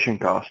administration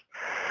costs.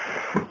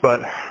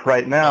 But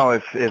right now,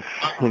 if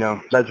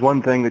that's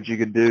one thing that you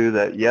could do,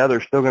 that,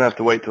 they're still going to have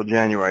to wait till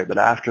January. But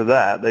after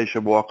that, they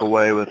should walk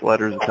away with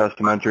letters of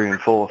testamentary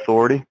and full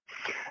authority.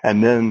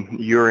 And then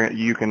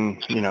you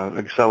can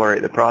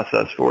accelerate the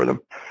process for them.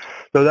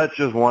 So that's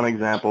just one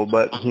example.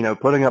 But,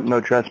 putting up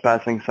no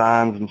trespassing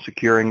signs and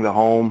securing the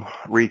home,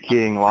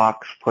 rekeying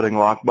locks, putting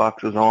lock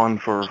boxes on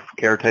for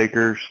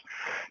caretakers,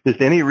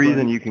 just any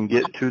reason you can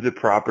get to the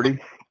property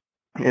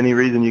any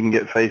reason you can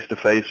get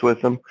face-to-face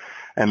with them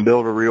and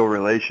build a real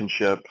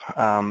relationship,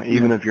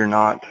 even if you're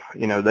not,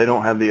 they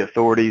don't have the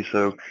authority,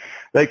 so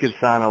they could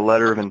sign a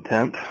letter of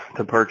intent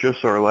to purchase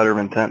or a letter of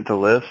intent to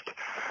list.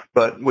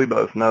 But we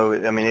both know,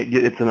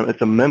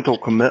 it's a mental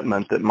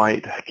commitment that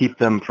might keep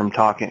them from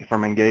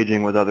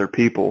engaging with other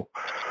people.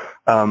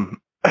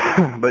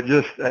 But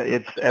just,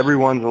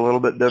 everyone's a little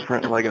bit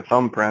different, like a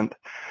thumbprint.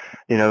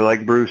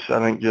 Like Bruce, I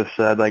think, just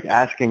said, like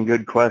asking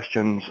good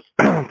questions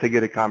to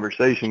get a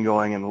conversation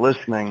going and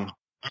listening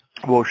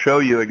will show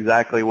you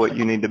exactly what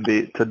you need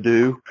to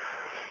do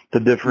to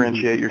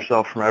differentiate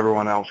yourself from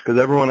everyone else. Because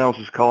everyone else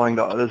is calling,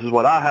 this is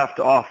what I have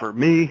to offer,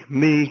 me.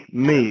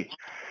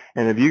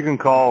 And if you can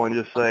call and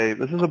just say,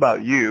 this is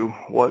about you,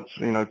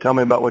 tell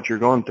me about what you're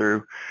going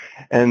through,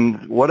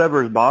 and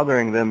whatever is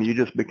bothering them, you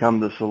just become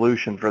the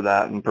solution for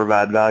that and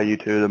provide value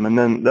to them, and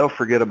then they'll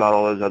forget about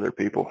all those other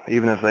people,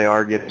 even if they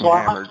are getting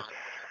hammered.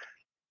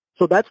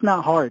 So that's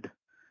not hard.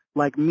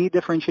 Like me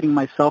differentiating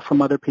myself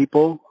from other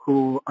people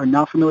who are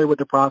not familiar with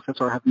the process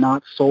or have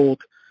not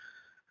sold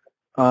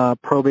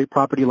probate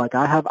property like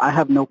I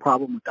have no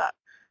problem with that.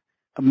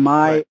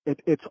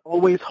 It's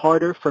always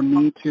harder for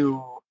me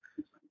to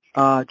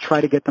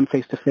try to get them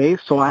face-to-face.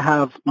 So I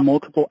have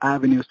multiple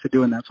avenues to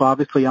doing that. So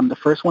obviously I'm the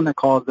first one that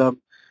calls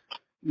them.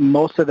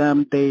 Most of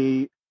them,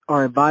 they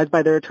are advised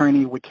by their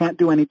attorney, we can't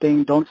do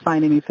anything, don't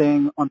sign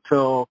anything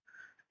until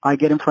I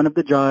get in front of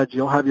the judge.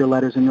 You'll have your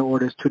letters and your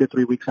orders 2 to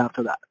 3 weeks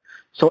after that.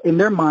 So in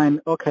their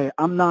mind, okay,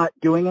 I'm not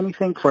doing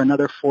anything for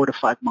another 4 to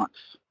 5 months.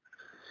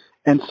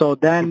 And so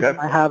then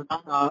I have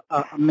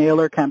a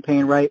mailer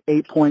campaign, right,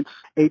 8 points,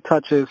 8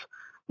 touches,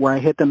 where I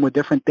hit them with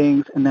different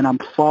things, and then I'm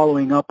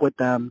following up with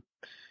them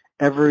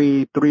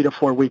every 3 to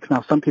 4 weeks.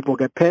 Now, some people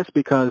get pissed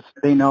because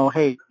they know,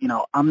 hey,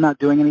 I'm not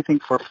doing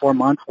anything for 4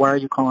 months. Why are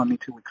you calling me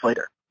 2 weeks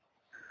later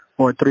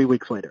or 3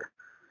 weeks later?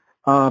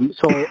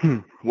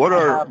 So what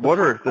are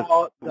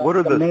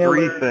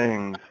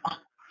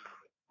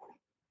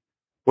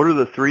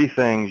the three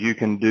things you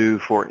can do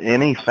for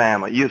any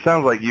family? It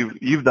sounds like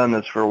you've done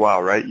this for a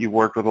while, right? You've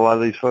worked with a lot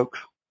of these folks?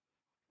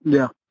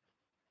 Yeah.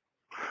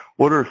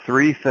 What are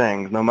 3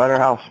 things, no matter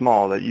how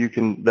small,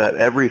 that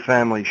every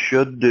family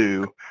should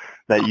do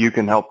that you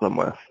can help them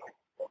with?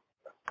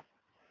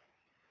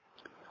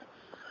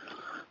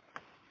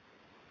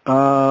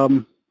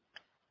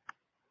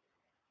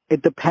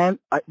 It depends.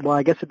 Well,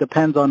 I guess it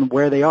depends on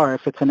where they are.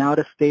 If it's an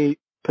out-of-state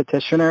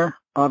petitioner,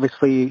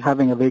 obviously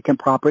having a vacant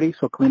property,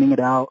 so cleaning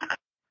it out,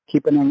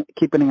 keeping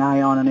an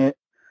eye on it.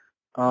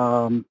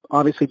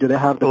 Obviously, do they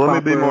have the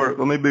Let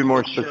me be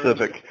more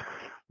specific.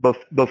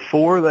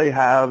 Before they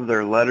have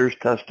their letters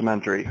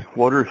testamentary,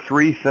 what are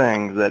 3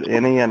 things that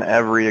any and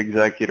every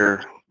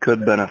executor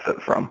could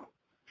benefit from?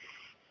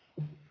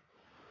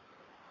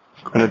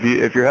 And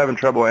if you're having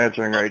trouble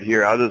answering right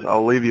here,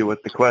 I'll leave you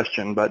with the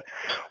question. But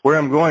where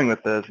I'm going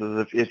with this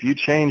is if you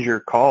change your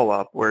call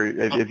up, where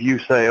if you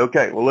say,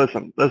 okay, well,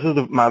 listen, this is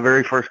my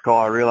very first call.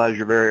 I realize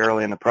you're very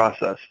early in the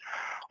process.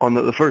 On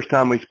the first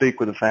time we speak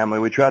with a family,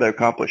 we try to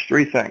accomplish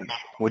 3 things.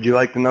 Would you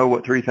like to know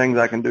what 3 things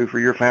I can do for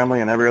your family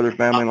and every other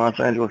family in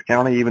Los Angeles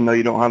County, even though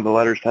you don't have the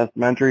letters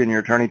testamentary and your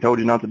attorney told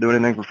you not to do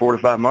anything for 4 to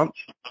 5 months?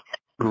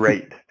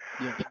 Great.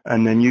 Yeah.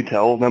 And then you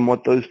tell them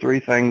what those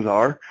 3 things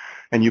are,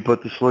 and you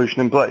put the solution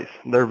in place.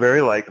 They're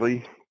very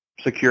likely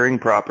securing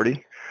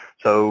property.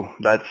 So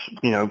that's,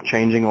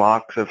 changing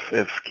locks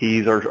if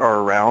keys are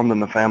around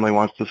and the family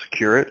wants to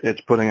secure it.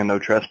 It's putting a no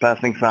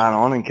trespassing sign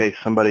on in case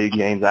somebody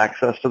gains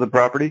access to the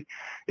property.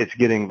 It's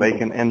getting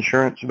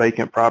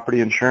vacant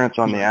property insurance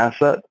on the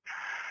asset.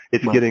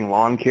 It's getting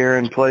lawn care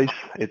in place.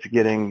 It's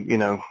getting,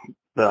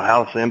 the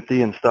house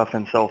empty and stuff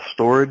in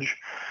self-storage.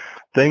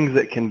 Things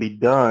that can be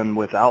done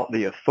without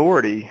the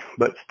authority,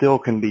 but still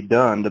can be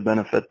done to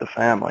benefit the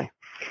family.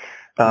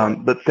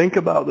 But think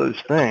about those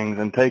things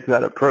and take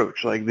that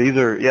approach. Like this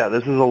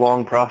is a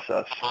long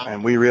process,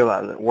 and we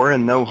realize that we're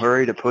in no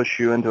hurry to push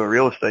you into a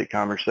real estate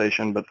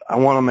conversation, but I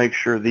want to make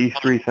sure these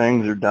 3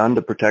 things are done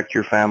to protect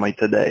your family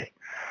today.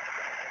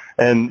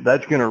 And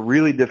that's going to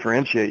really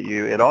differentiate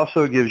you. It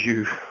also gives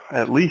you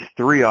at least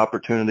 3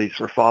 opportunities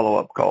for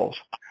follow-up calls.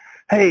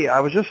 Hey,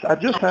 I was just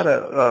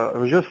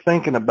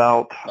thinking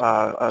about,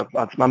 I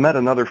met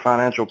another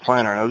financial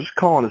planner, and I was just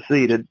calling to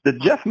see, did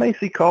Jeff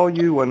Macy call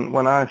you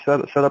when I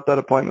set up that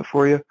appointment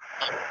for you?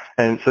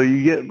 And so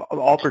you get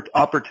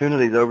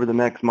opportunities over the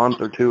next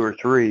month or 2 or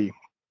 3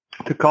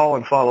 to call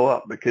and follow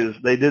up because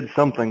they did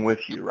something with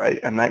you, right?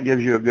 And that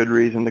gives you a good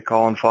reason to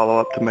call and follow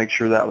up to make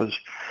sure that was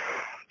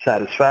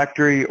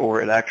satisfactory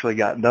or it actually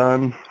got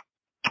done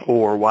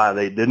or why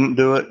they didn't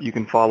do it. You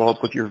can follow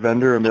up with your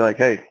vendor and be like,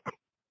 hey,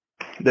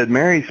 did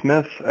Mary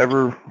Smith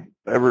ever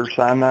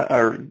sign that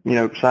or,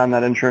 sign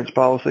that insurance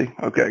policy?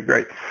 Okay,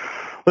 great.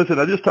 Listen,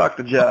 I just talked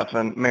to Jeff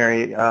and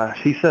Mary.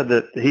 He said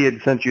that he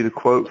had sent you the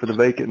quote for the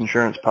vacant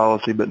insurance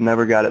policy but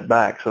never got it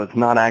back, so it's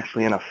not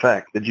actually in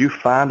effect. Did you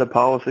find a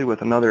policy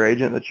with another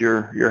agent that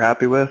you're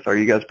happy with? Are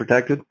you guys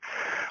protected?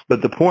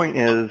 But the point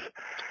is,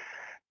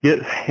 get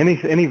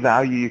any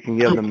value you can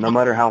give them, no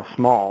matter how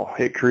small.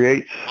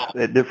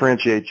 It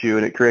differentiates you,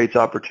 and it creates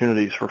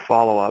opportunities for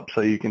follow-up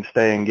so you can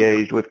stay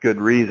engaged with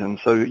good reason.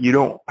 So you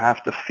don't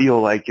have to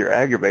feel like you're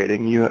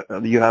aggravating. You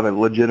have a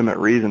legitimate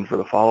reason for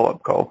the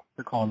follow-up call.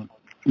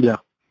 Yeah,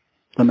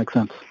 that makes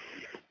sense.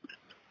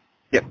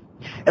 Yep,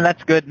 and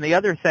that's good. And the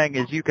other thing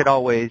is you could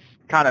always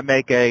kind of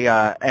make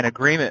an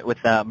agreement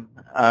with them,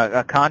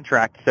 a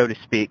contract, so to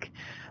speak.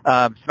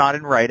 It's not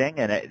in writing,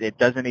 and it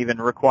doesn't even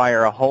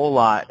require a whole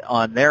lot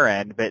on their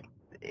end, but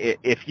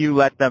if you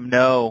let them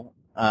know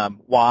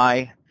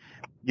why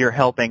you're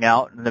helping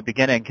out in the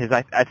beginning, because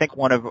I think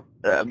one of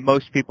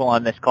most people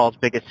on this call's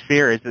biggest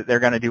fear is that they're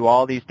going to do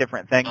all these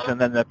different things,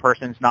 and then the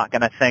person's not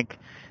going to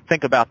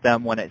think about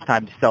them when it's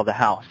time to sell the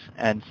house.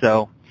 And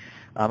so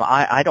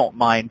I don't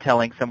mind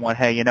telling someone,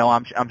 hey,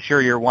 I'm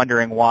sure you're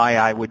wondering why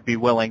I would be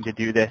willing to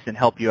do this and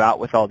help you out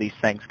with all these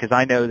things, because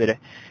I know that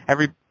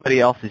everybody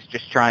else is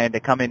just trying to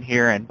come in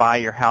here and buy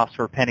your house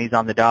for pennies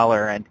on the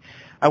dollar, and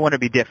I want to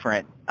be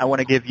different. I want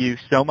to give you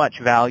so much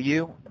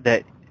value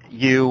that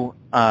you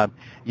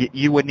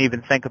wouldn't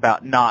even think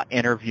about not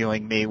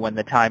interviewing me when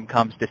the time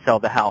comes to sell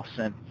the house.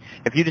 And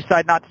if you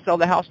decide not to sell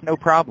the house, no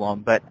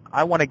problem, but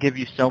I want to give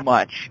you so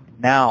much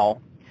now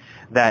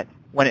that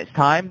when it's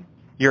time,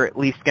 you're at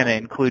least going to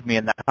include me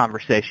in that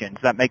conversation.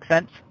 Does that make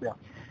sense? Yeah.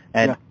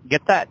 And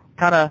get that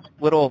kind of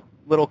little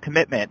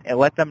commitment and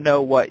let them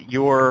know what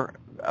your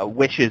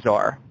wishes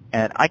are.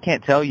 And I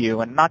can't tell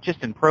you, and not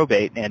just in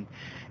probate, and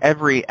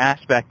every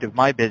aspect of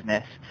my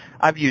business,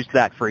 I've used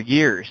that for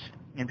years.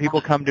 And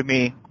people come to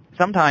me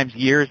sometimes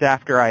years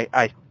after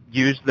I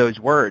use those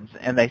words,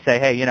 and they say,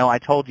 hey, I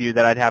told you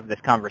that I'd have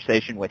this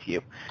conversation with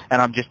you,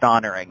 and I'm just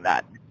honoring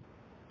that.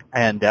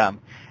 And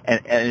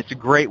it's a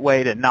great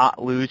way to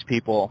not lose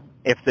people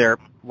if they're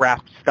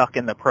stuck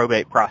in the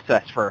probate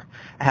process for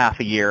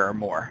half a year or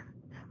more.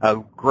 A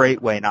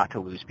great way not to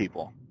lose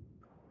people.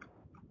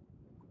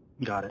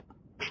 Got it.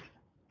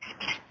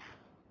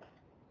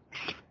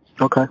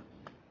 Okay.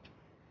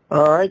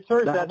 All right,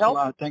 sir. Does that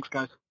help? Thanks,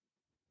 guys.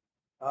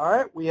 All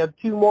right. We have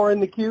two more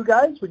in the queue,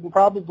 guys. We can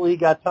probably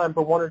got time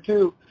for one or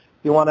two.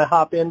 If you want to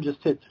hop in,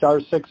 just hit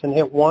 *6 and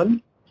hit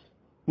 1.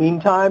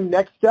 Meantime,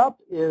 next up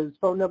is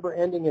phone number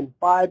ending in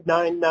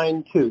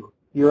 5992.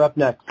 You're up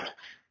next.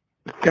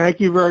 Thank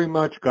you very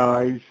much,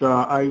 guys.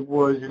 I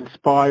was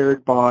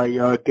inspired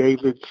by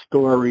David's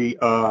story,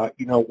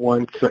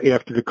 once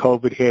after the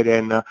COVID hit,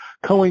 and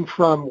going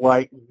from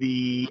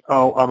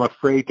I'm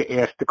afraid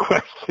to ask the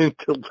question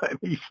to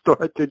let me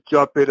start to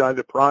jump in on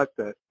the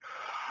process.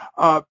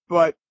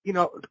 But,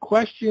 the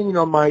question,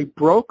 my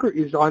broker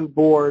is on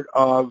board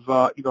of,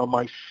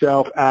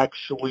 myself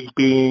actually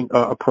being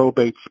a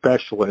probate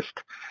specialist.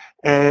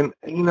 And,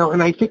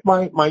 and I think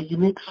my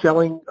unique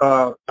selling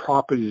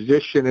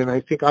proposition, and I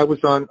think I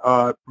was on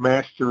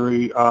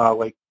Mastery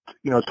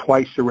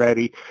twice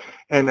already.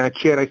 And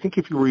Chad, I think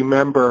if you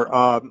remember,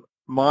 the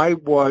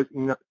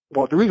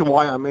reason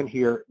why I'm in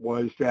here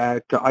was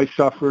that I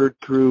suffered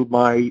through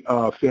my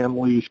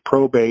family's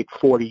probate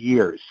 40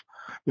 years.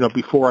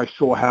 Before I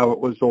saw how it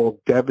was all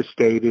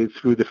devastated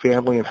through the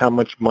family and how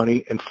much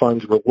money and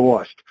funds were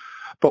lost.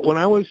 But when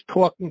I was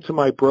talking to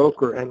my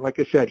broker, and like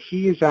I said,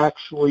 he is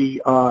actually,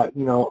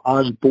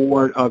 on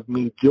board of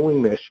me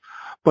doing this.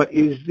 But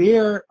is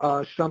there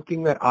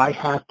something that I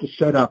have to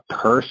set up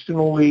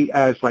personally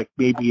as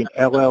maybe an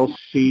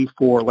LLC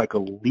for a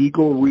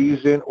legal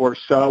reason or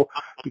so?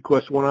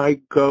 Because when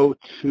I go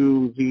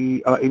to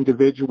the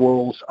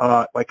individuals,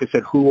 like I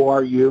said, who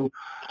are you?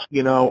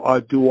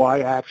 Do I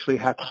actually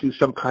have to do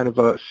some kind of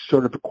a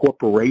sort of a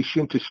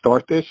corporation to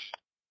start this?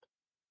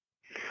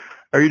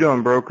 Are you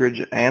doing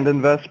brokerage and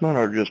investment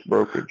or just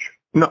brokerage?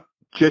 No,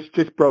 just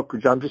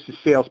brokerage. I'm just a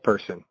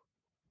salesperson.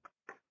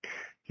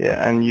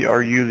 Yeah, and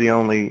are you the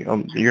only,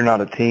 you're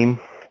not a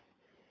team?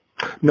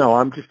 No,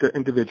 I'm just an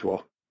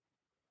individual.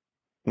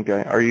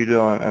 Okay. Are you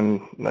doing,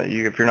 and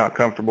if you're not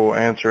comfortable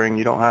answering,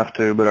 you don't have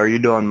to, but are you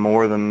doing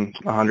more than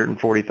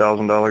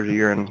 $140,000 a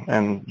year in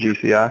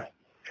GCI?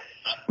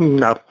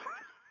 No. Okay.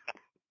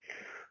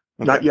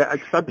 Not yet.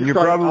 You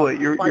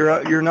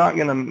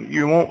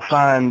won't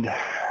find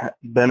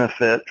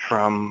benefit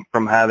from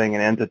having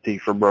an entity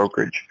for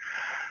brokerage.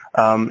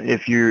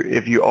 If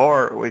you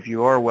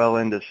are well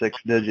into 6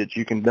 digits,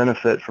 you can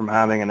benefit from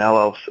having an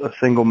LLC, a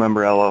single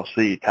member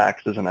LLC,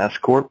 taxed as an S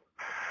corp,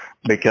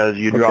 because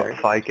you drop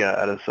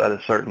FICA at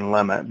a certain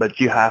limit. But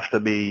you have to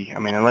be,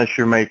 unless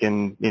you're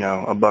making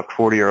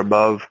 $140 or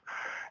above,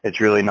 it's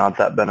really not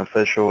that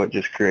beneficial. It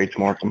just creates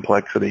more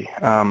complexity.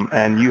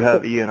 And you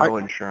have E&O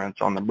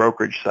insurance on the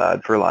brokerage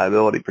side for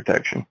liability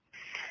protection.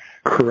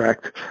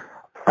 Correct.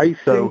 I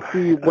think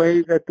the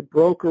way that the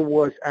broker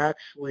was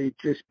actually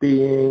just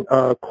being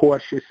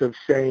cautious of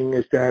saying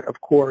is that, of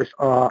course,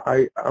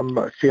 I'm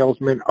a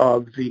salesman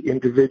of the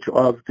individual,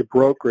 of the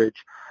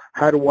brokerage.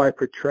 How do I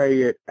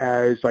portray it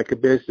as a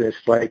business?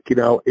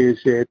 Is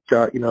it,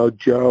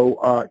 Joe,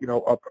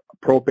 a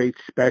probate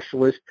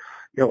specialist?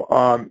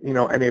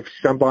 And if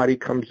somebody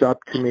comes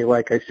up to me,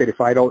 like I said,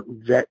 if I don't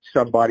vet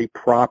somebody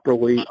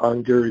properly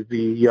under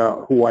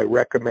the who I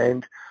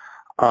recommend,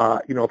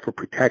 for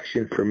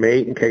protection for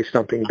me in case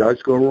something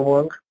does go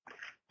wrong?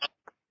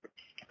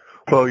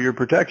 Well, your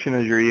protection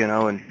is your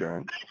E&O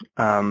insurance.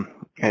 And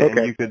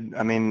Okay. you could,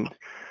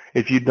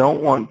 if you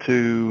don't want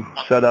to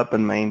set up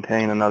and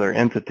maintain another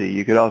entity,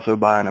 you could also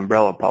buy an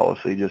umbrella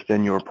policy just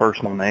in your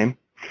personal name.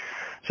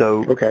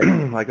 So Okay.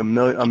 like a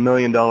 $1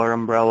 million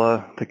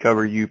umbrella to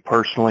cover you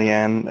personally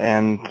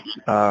and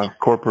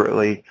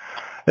corporately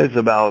is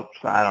about,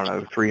 I don't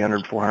know,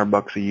 $300,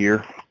 $400 a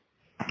year,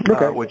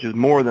 Okay. which is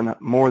more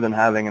than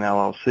having an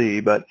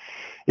LLC. But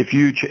if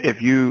you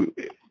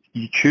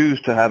choose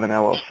to have an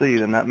LLC,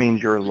 then that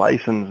means your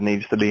license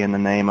needs to be in the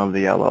name of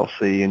the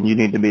LLC, and you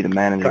need to be the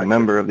managing Gotcha.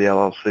 member of the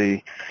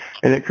LLC.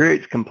 And it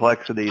creates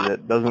complexity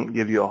that doesn't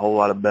give you a whole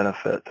lot of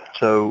benefit.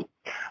 So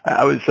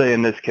I would say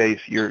in this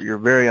case, you're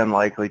very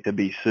unlikely to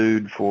be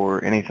sued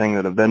for anything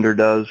that a vendor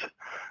does.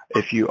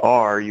 If you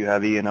are, you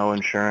have E&O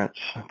insurance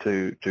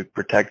to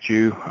protect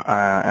you,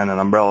 and an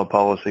umbrella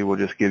policy will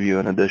just give you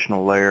an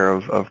additional layer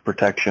of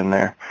protection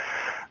there.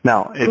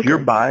 Now, if you're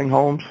buying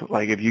homes,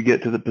 like if you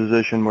get to the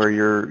position where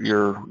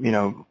you're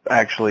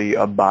actually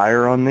a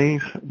buyer on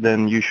these,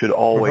 then you should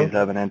always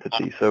have an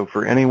entity. So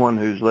for anyone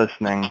who's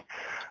listening,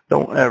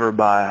 don't ever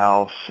buy a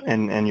house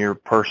in your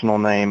personal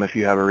name if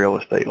you have a real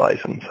estate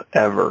license,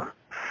 ever.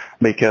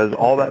 Because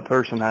all that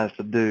person has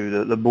to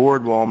do, the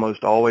board will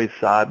almost always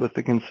side with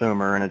the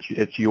consumer, and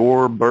it's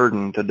your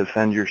burden to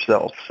defend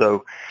yourself.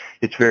 So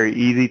it's very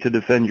easy to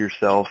defend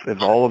yourself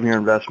if all of your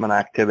investment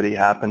activity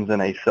happens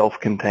in a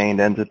self-contained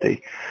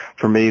entity.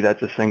 For me,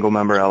 that's a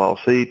single-member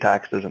LLC,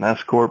 taxed as an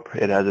S-Corp.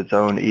 It has its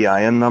own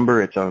EIN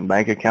number, its own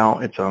bank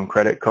account, its own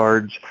credit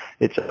cards,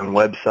 its own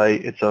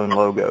website, its own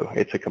logo.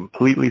 It's a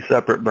completely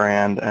separate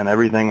brand, and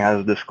everything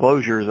has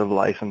disclosures of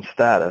license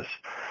status,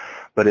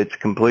 but it's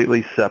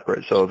completely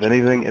separate. So if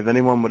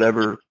anyone would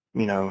ever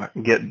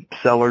get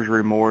seller's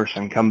remorse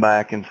and come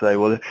back and say,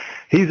 well,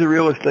 he's a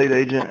real estate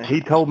agent,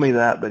 he told me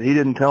that, but he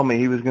didn't tell me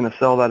he was going to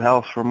sell that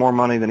house for more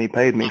money than he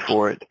paid me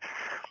for it,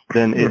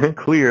 then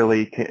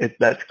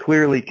that's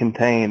clearly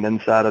contained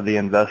inside of the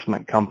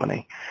investment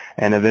company.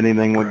 And if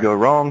anything would go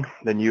wrong,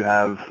 then you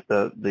have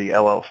the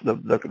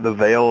LLC, the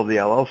veil of the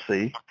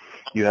LLC,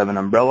 you have an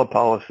umbrella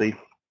policy,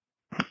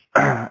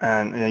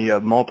 and you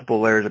have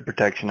multiple layers of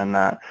protection in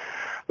that.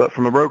 But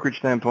from a brokerage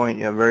standpoint,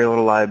 you have very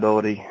little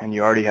liability, and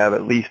you already have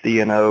at least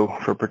E&O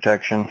for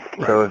protection.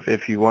 Right. So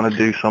if you want to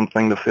do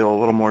something to feel a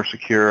little more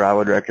secure, I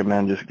would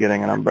recommend just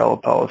getting an umbrella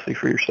policy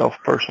for yourself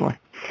personally.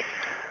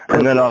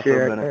 And that also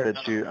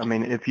benefits you.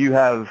 If you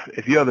have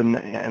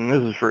and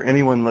this is for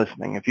anyone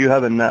listening, if you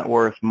have a net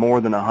worth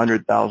more than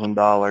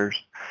 $100,000,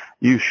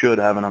 you should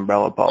have an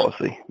umbrella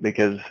policy,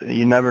 because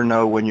you never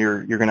know when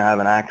you're going to have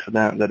an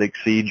accident that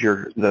exceeds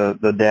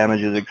the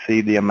damages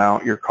exceed the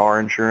amount your car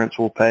insurance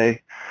will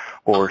pay,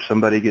 or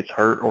somebody gets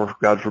hurt or,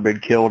 God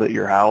forbid, killed at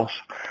your house.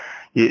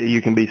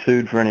 You can be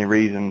sued for any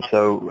reason.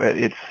 So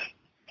it's,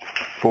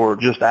 for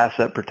just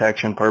asset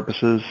protection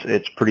purposes,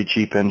 it's pretty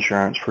cheap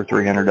insurance for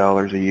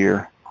 $300 a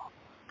year.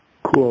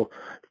 Cool.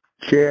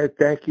 Chad,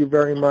 thank you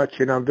very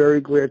much, and I'm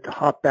very glad to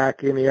hop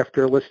back in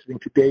after listening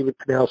to David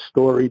Pinnell's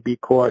story,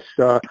 because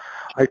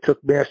I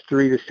took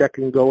Mastery the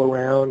second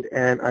go-around,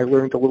 and I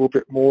learned a little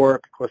bit more,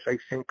 because I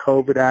think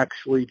COVID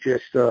actually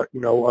just, kind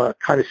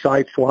of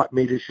sideswiped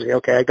me to say,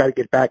 okay, I got to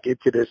get back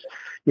into this,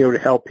 to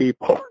help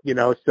people,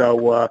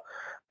 So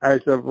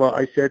as of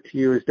I said to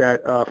you, is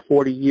that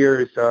 40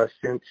 years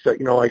since,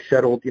 I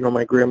settled,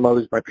 my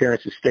my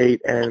parents'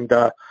 estate, and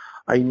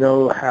I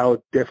know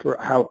how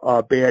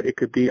bad it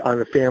could be on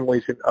the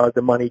families and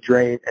the money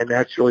drain, and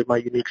that's really my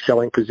unique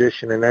selling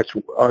position, and that's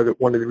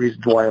one of the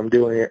reasons why I'm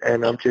doing it.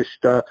 And I'm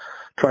just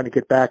trying to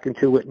get back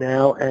into it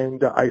now,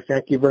 and I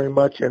thank you very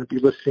much, and be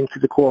listening to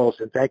the calls.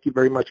 And thank you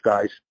very much,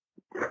 guys.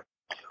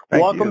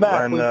 Welcome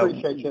back. We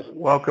appreciate you.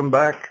 Welcome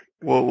back.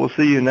 We'll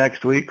see you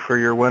next week for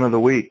your win of the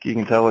week. You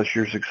can tell us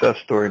your success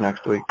story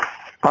next week.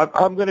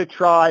 I'm going to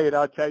try it.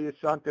 I'll tell you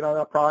something. I'm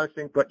not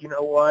promising, but you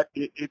know what?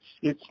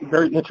 It's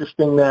very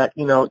interesting that,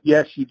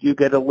 yes, you do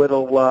get a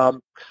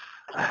little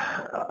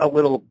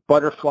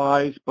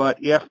butterflies,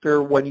 but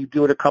after, when you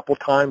do it a couple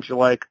times, you're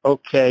like,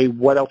 okay,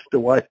 what else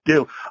do I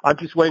do? I'm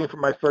just waiting for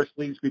my first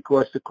leads,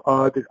 because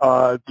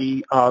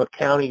the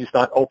county is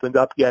not opened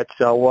up yet.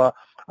 So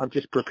I'm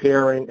just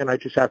preparing, and I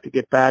just have to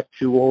get back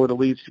to all of the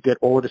leads to get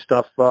all of the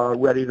stuff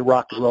ready to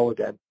rock and roll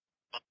again.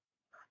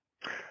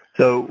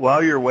 So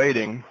while you're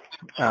waiting,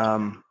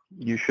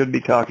 you should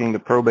be talking to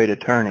probate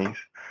attorneys.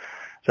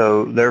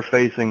 So they're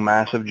facing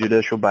massive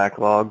judicial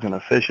backlogs, and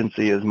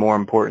efficiency is more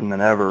important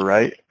than ever,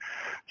 right?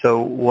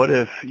 So what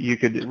if you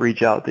could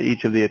reach out to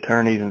each of the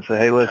attorneys and say,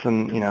 hey,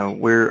 listen,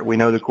 we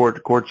know the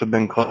courts have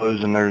been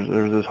closed, and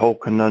there's this whole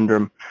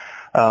conundrum,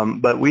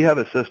 but we have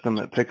a system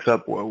that picks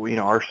up,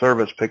 our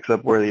service picks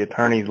up where the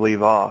attorneys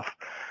leave off.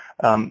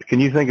 Can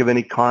you think of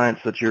any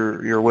clients that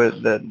you're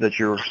with that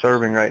you're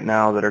serving right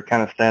now that are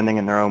kind of standing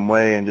in their own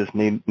way and just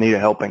need a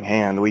helping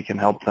hand? We can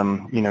help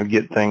them,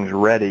 get things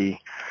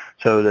ready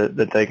so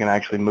that they can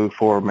actually move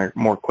forward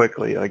more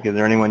quickly. Like, is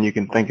there anyone you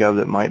can think of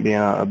that might be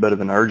in a bit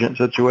of an urgent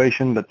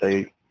situation, but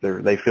they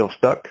feel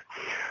stuck?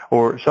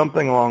 or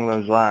something along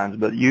those lines.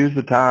 But use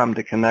the time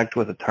to connect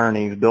with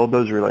attorneys, build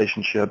those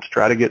relationships,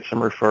 try to get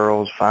some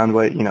referrals, find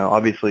way,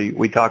 obviously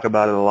we talk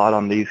about it a lot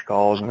on these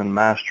calls and in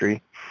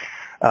Mastery.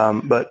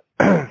 But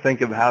think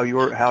of how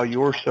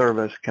your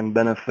service can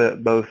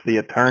benefit both the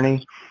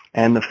attorney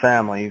and the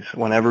families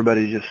when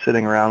everybody's just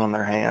sitting around on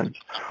their hands.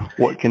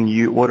 What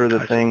are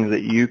the things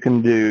that you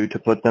can do to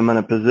put them in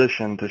a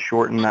position to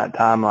shorten that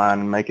timeline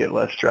and make it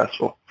less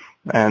stressful?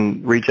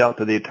 And reach out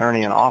to the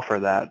attorney and offer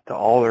that to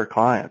all their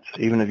clients,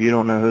 even if you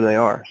don't know who they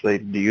are. Say,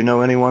 do you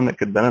know anyone that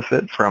could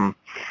benefit from,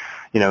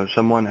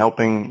 someone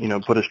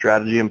helping, put a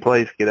strategy in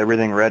place, get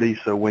everything ready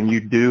so when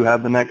you do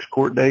have the next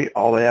court date,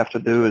 all they have to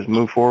do is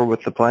move forward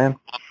with the plan?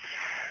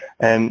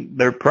 And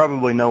there's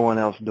probably no one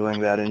else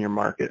doing that in your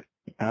market.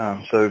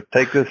 So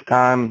take this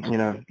time,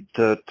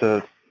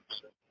 to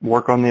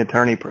work on the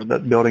attorney,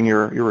 building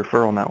your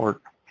referral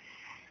network.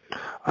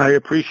 I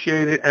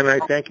appreciate it, and I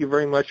thank you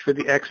very much for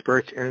the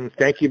experts, and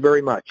thank you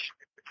very much.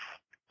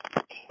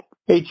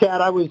 Hey,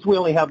 Chad, we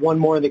only have one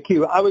more in the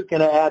queue. I was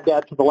going to add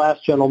that to the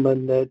last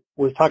gentleman that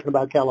was talking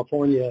about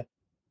California.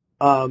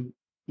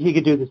 He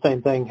could do the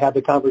same thing, have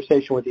the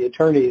conversation with the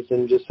attorneys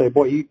and just say,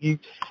 boy,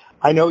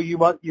 I know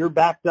you're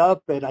backed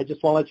up, and I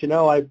just want to let you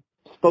know I've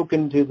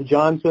spoken to the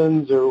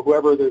Johnsons or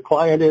whoever their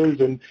client is,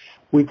 and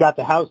we've got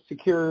the house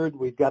secured.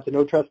 We've got the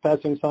no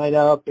trespassing sign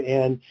up,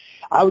 and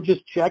I would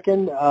just check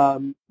in,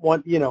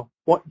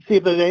 see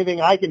if there's anything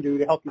I can do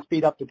to help you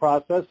speed up the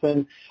process.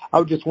 And I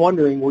was just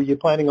wondering, were you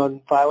planning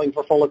on filing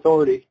for full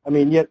authority? I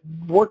mean, yet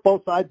work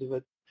both sides of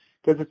it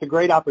because it's a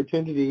great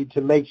opportunity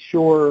to make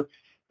sure.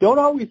 Don't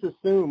always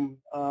assume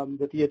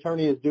that the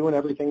attorney is doing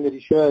everything that he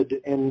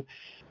should, and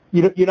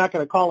you're not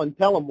going to call and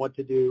tell him what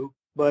to do,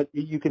 but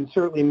you can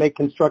certainly make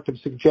constructive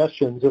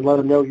suggestions and let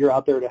them know you're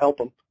out there to help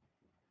them.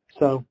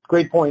 So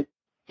great point.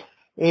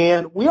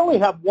 And we only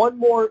have one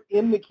more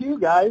in the queue,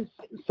 guys.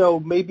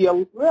 So maybe,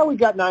 we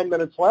got 9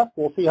 minutes left.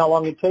 We'll see how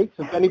long it takes.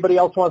 If anybody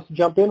else wants to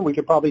jump in, we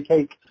could probably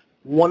take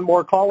one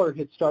more caller,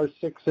 hit *6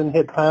 and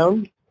hit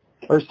pound,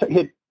 or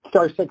hit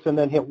 *6 and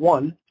then hit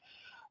 1.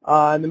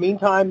 In the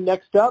meantime,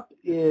 next up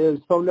is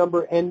phone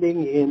number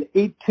ending in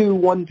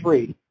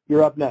 8213.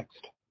 You're up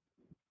next.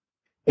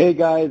 Hey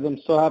guys, I'm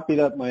so happy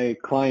that my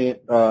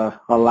client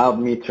allowed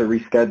me to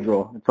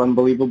reschedule. It's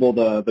unbelievable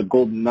the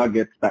golden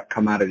nuggets that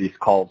come out of these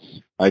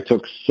calls. I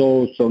took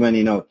so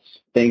many notes.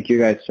 Thank you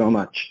guys so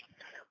much.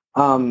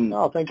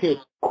 Thank you.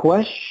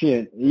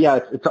 Question?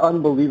 Yeah, it's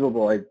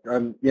unbelievable.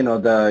 Even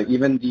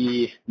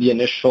the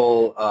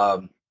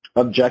initial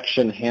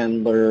objection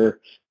handler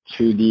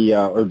to the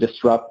or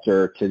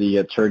disruptor to the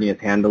attorney is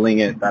handling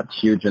it. That's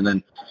huge. And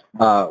then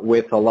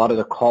with a lot of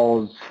the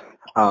calls.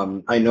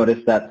 I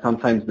noticed that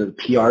sometimes the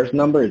PR's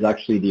number is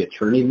actually the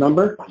attorney's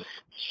number.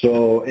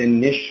 So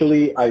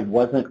initially, I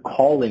wasn't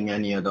calling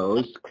any of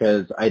those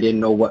because I didn't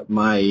know what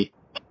my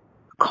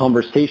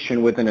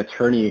conversation with an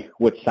attorney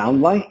would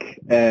sound like.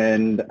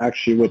 And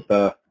actually, with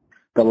the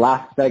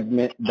last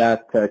segment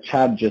that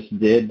Chad just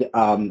did,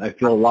 I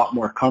feel a lot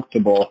more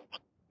comfortable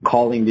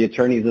calling the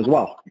attorneys as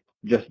well,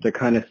 just to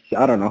kind of,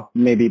 I don't know,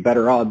 maybe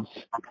better odds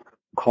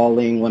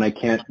calling when I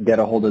can't get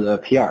a hold of the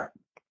PR.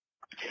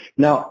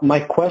 Now, my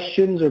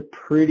questions are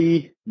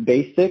pretty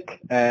basic,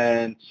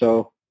 and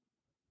so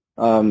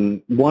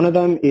one of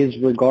them is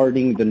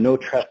regarding the no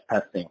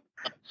trespassing.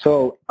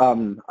 So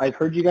I've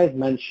heard you guys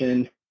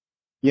mention,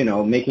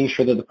 making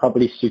sure that the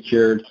property is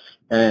secured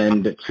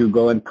and to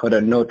go and put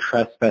a no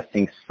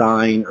trespassing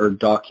sign or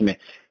document.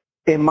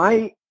 Am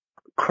I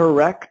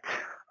correct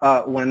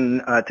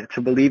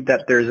to believe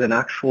that there's an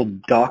actual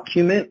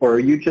document, or are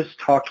you just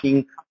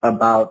talking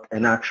about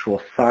an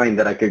actual sign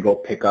that I could go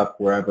pick up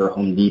wherever,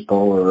 Home Depot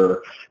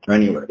or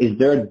anywhere? Is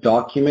there a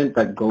document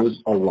that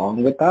goes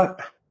along with that?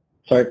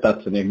 Sorry if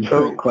that's an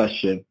ignorant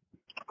question.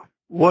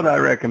 What I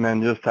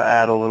recommend, just to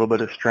add a little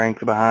bit of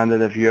strength behind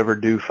it, if you ever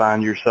do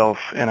find yourself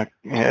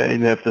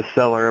if the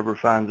seller ever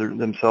finds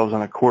themselves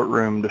in a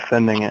courtroom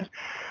defending it,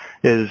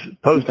 is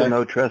post a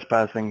no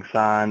trespassing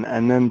sign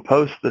and then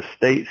post the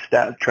state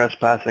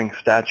trespassing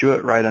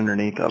statute right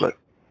underneath of it.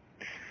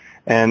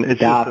 And it's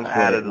just an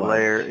added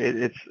layer.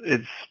 It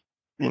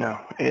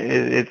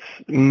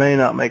may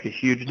not make a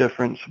huge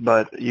difference,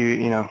 but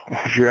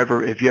if you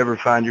ever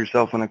find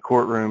yourself in a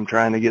courtroom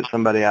trying to get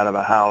somebody out of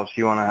a house,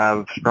 you want to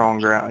have strong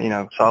ground,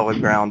 solid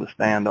ground to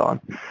stand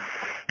on.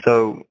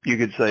 So you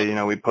could say,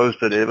 we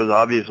posted it was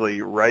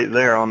obviously right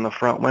there on the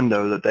front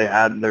window that they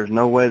had. There's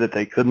no way that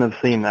they couldn't have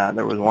seen that.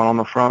 There was one on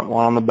the front,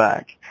 one on the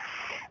back.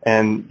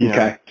 And,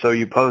 so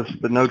you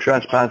post the no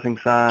trespassing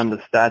sign,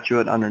 the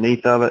statute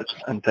underneath of it,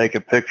 and take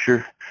a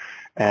picture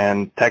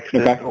and text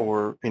it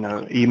or,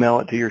 email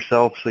it to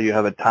yourself so you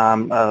have a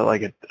time,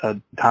 like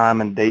a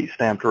time and date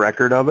stamped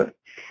record of it.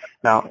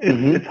 Now,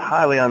 it's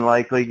highly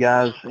unlikely,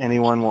 guys,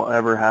 anyone will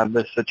ever have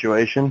this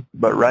situation.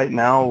 But right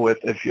now,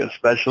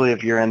 especially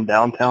if you're in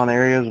downtown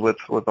areas with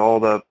all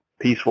the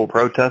peaceful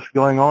protests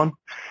going on,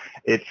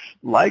 it's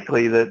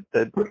likely that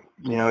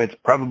it's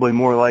probably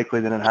more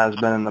likely than it has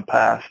been in the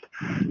past.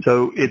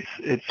 So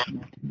it's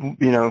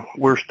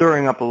we're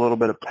stirring up a little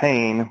bit of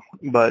pain,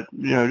 but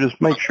just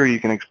make sure you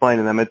can explain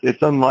to them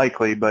it's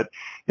unlikely, but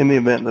in the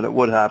event that it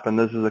would happen,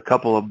 this is a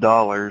couple of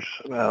dollars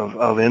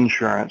of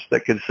insurance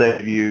that could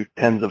save you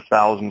tens of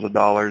thousands of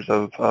dollars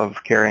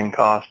of carrying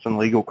costs and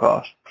legal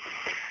costs.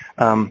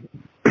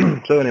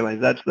 So anyways,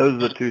 those are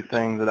the two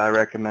things that I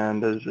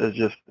recommend is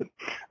just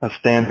a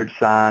standard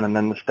sign and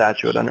then the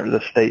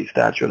state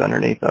statute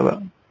underneath of it.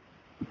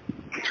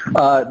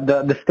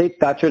 The state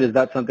statute, is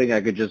that something I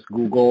could just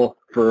Google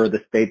for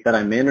the state that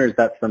I'm in, or is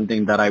that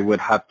something that I would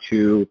have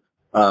to pick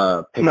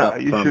up from a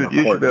court? No,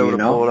 you should be able to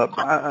pull it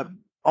up.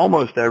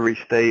 Almost every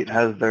state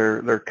has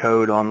their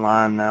code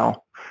online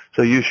now.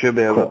 So you should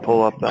be able to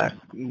pull up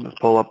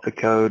the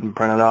code and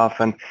print it off.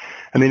 And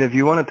I mean, if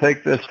you want to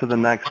take this to the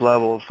next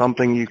level,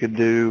 something you could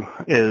do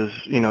is,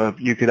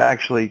 you could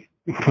actually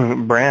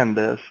brand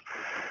this.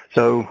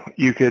 So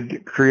you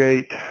could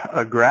create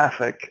a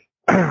graphic,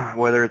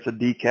 whether it's a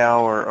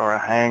decal or a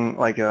hang,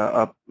 like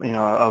a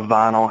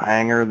vinyl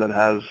hanger that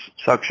has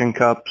suction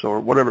cups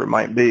or whatever it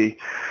might be.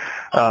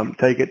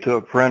 Take it to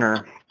a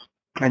printer.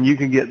 And you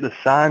can get the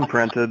sign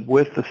printed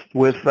with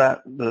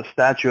the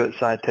statute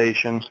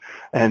citation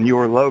and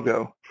your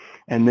logo,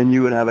 and then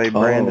you would have a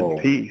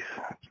branded piece,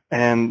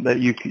 and that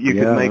you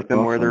could make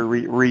them where they're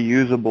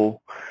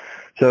reusable.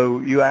 So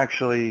you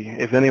actually,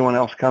 if anyone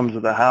else comes to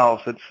the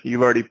house,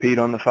 you've already peed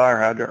on the fire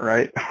hydrant,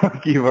 right?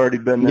 You've already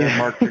been there,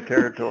 marked your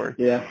territory.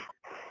 Yeah,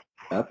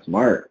 that's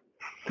smart.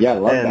 Yeah, I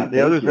love that. And the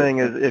other thing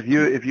is, if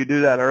you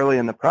do that early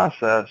in the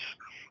process,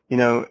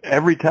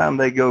 every time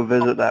they go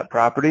visit that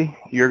property,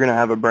 you're going to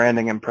have a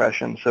branding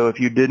impression. So if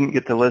you didn't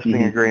get the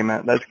listing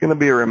agreement, that's going to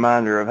be a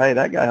reminder of, hey,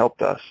 that guy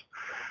helped us.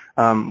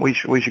 We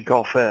should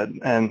call Fed.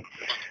 And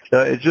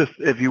it's just,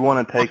 if you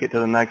want to take it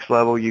to the next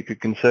level, you could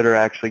consider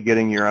actually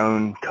getting your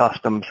own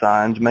custom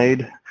signs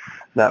made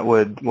that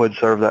would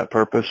serve that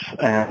purpose.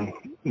 And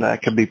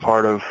that could be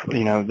part of,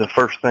 the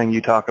first thing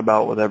you talk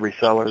about with every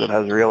seller that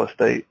has real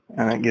estate.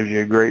 And it gives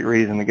you a great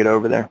reason to get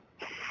over there.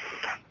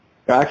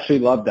 I actually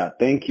love that.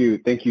 Thank you.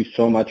 Thank you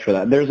so much for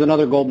that. There's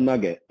another golden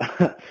nugget.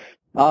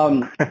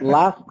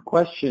 Last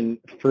question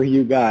for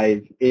you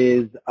guys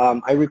is,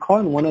 I recall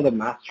in one of the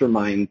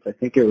masterminds, I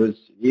think it was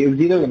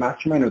either the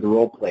mastermind or the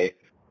role play,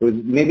 it was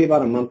maybe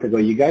about a month ago,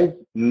 you guys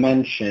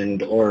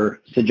mentioned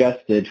or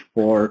suggested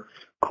for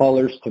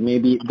callers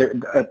to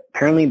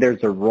apparently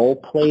there's a role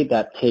play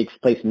that takes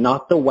place,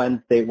 not the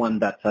Wednesday one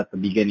that's at the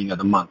beginning of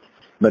the month,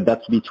 but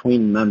that's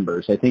between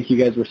members. I think you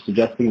guys were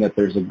suggesting that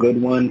there's a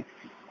good one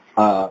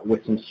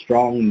with some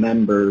strong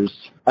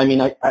members. I mean,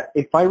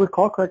 if I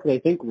recall correctly, I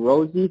think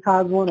Rosie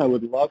has one. I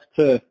would love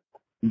to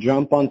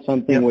jump on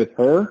something with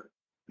her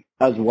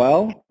as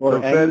well,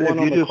 or anyone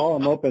on the call.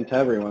 I'm open to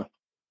everyone.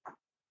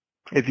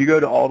 If you go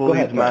to All the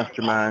Leads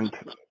Mastermind,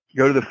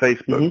 go to the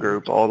Facebook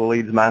group, All the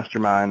Leads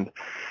Mastermind,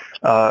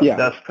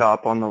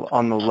 desktop on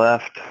the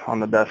left on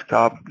the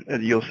desktop,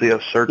 you'll see a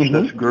search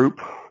this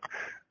group,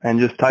 and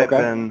just type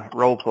in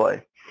role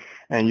play.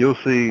 And you'll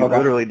see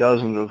literally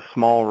dozens of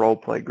small role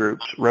play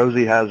groups.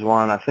 Rosie has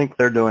one. I think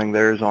they're doing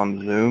theirs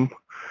on Zoom.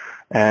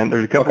 And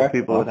there's a couple of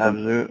people that have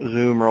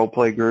Zoom role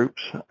play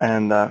groups.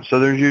 And so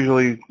there's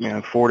usually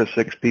 4 to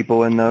 6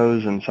 people in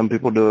those, and some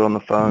people do it on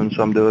the phone,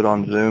 some do it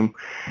on Zoom.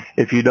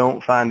 If you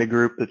don't find a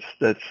group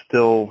that's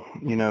still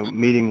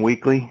meeting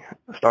weekly,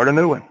 start a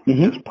new one.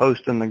 Just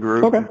post in the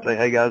group and say,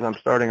 hey guys, I'm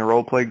starting a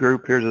role play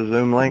group. Here's a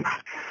Zoom link.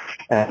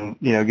 And,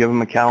 give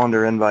them a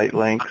calendar invite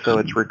link so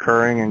it's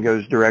recurring and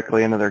goes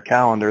directly into their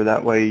calendar.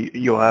 That way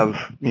you'll have,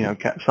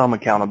 some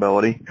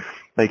accountability.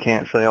 They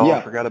can't say,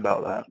 I forgot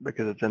about that,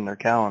 because it's in their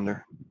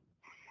calendar.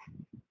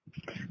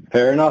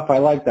 Fair enough. I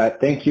like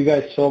that. Thank you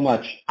guys so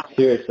much.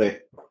 Seriously.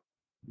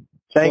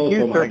 Thank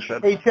you,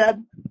 sir. Hey,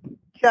 Chad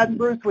and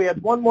Bruce, we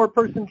had one more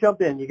person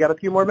jump in. You got a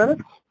few more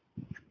minutes?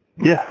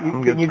 Yeah,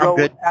 I'm good. Can you go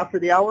after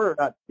the hour or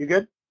not? You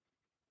good?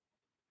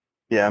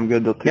 Yeah, I'm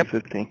good till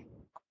 2:15.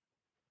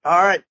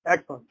 All right,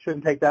 excellent.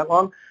 Shouldn't take that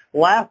long.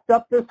 Last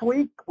up this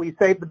week, we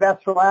saved the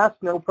best for last,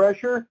 no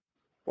pressure.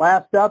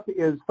 Last up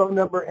is phone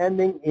number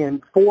ending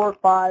in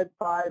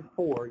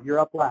 4554. You're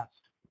up last.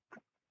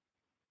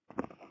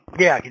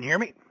 Yeah, can you hear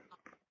me?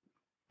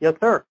 Yes,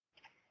 sir.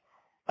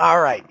 All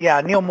right.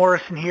 Yeah, Neil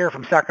Morrison here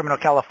from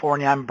Sacramento,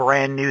 California. I'm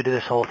brand new to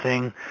this whole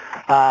thing.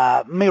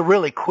 Maybe a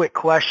really quick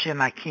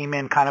question. I came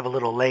in kind of a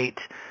little late,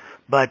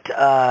 but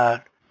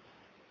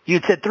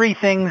you'd said 3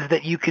 things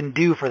that you can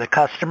do for the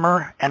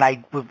customer, and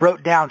I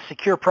wrote down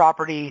secure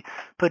property,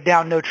 put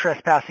down no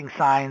trespassing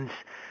signs,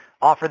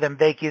 offer them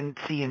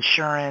vacancy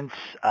insurance,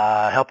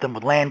 help them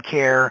with land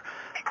care,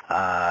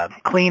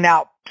 clean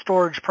out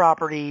storage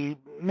property,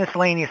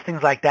 miscellaneous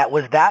things like that.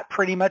 Was that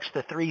pretty much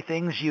the 3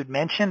 things you'd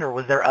mentioned, or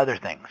was there other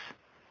things?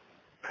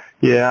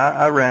 Yeah,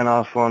 I ran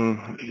off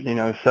on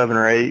 7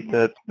 or 8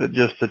 that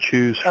just to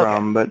choose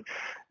from, but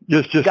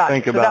just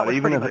think about it.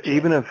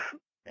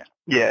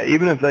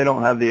 Even if they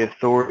don't have the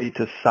authority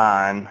to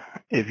sign,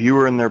 if you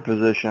were in their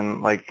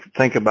position, like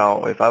think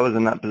about if I was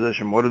in that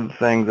position, what are the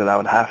things that I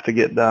would have to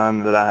get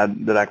done that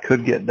I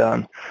could get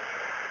done?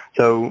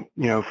 So,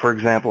 for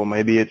example,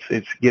 maybe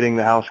it's getting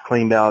the house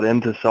cleaned out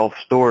into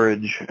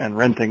self-storage and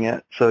renting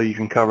it so you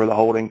can cover the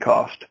holding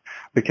cost,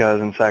 because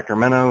in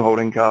Sacramento,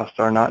 holding costs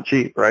are not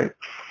cheap, right?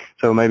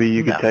 So maybe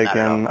you could take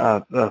in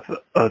a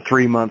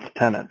 3-month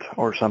tenant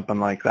or something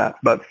like that.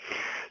 But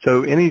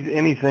so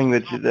anything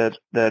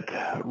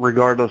that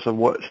regardless of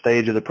what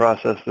stage of the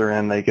process they're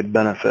in, they could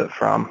benefit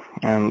from.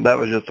 And that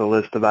was just a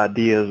list of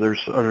ideas.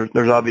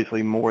 There's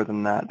obviously more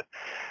than that.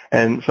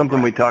 And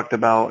something we talked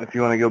about, if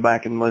you want to go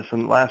back and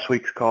listen, last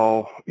week's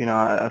call,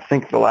 I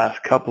think the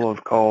last couple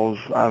of calls,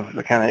 I've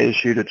kind of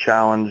issued a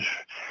challenge,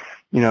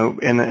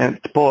 and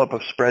to pull up a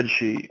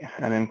spreadsheet,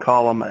 and in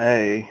column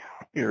A,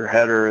 your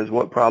header is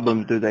what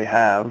problems do they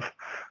have.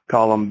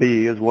 Column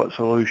B is what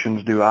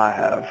solutions do I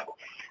have.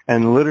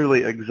 And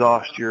literally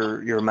exhaust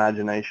your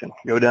imagination.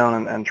 Go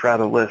down and try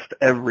to list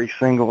every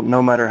single,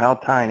 no matter how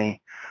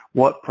tiny,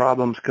 what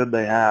problems could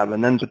they have,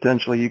 and then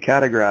potentially you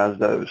categorize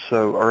those.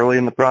 So early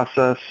in the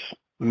process,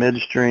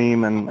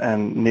 midstream,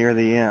 and near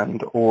the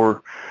end,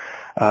 or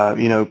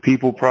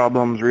people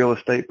problems, real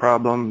estate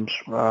problems,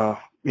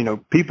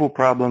 people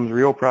problems,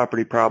 real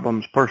property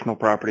problems, personal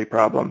property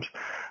problems.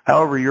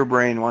 However your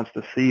brain wants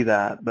to see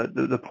that, but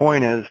the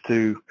point is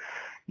to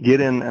get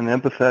in an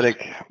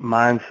empathetic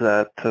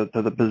mindset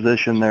to the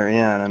position they're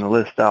in and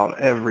list out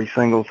every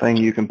single thing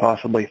you can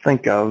possibly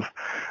think of,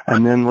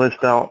 and then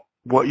list out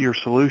what your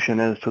solution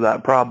is to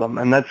that problem.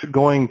 And that's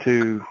going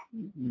to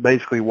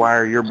basically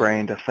wire your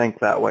brain to think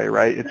that way,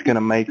 right? It's going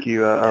to make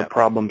you a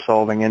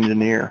problem-solving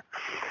engineer.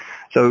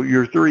 So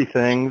your 3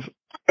 things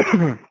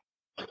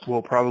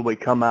will probably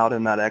come out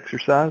in that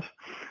exercise.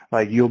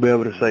 Like you'll be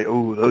able to say,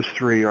 oh, those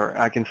 3 are,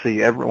 I can see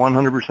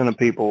 100% of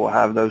people will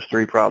have those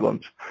 3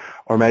 problems.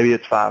 Or maybe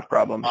it's 5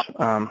 problems.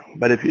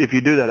 But if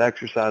you do that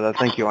exercise, I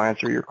think you'll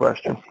answer your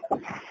question.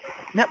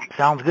 Yep,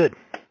 sounds good.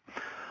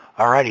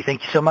 All righty,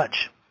 thank you so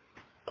much.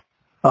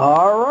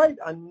 All right,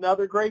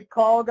 another great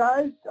call,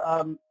 guys.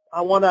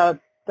 I want to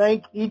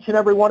thank each and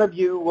every one of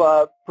you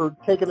for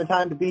taking the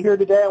time to be here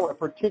today. I want to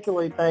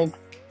particularly thank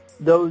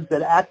those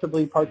that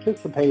actively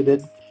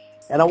participated.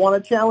 And I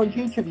want to challenge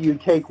each of you,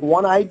 take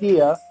one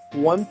idea,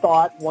 one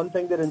thought, one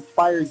thing that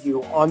inspired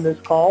you on this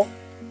call.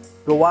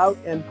 Go out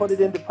and put it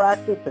into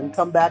practice and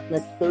come back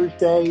next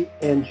Thursday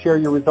and share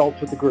your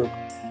results with the group.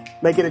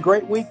 Make it a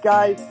great week,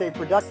 guys. Stay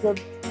productive,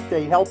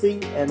 stay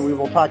healthy, and we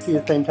will talk to you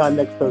the same time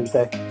next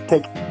Thursday.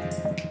 Take care.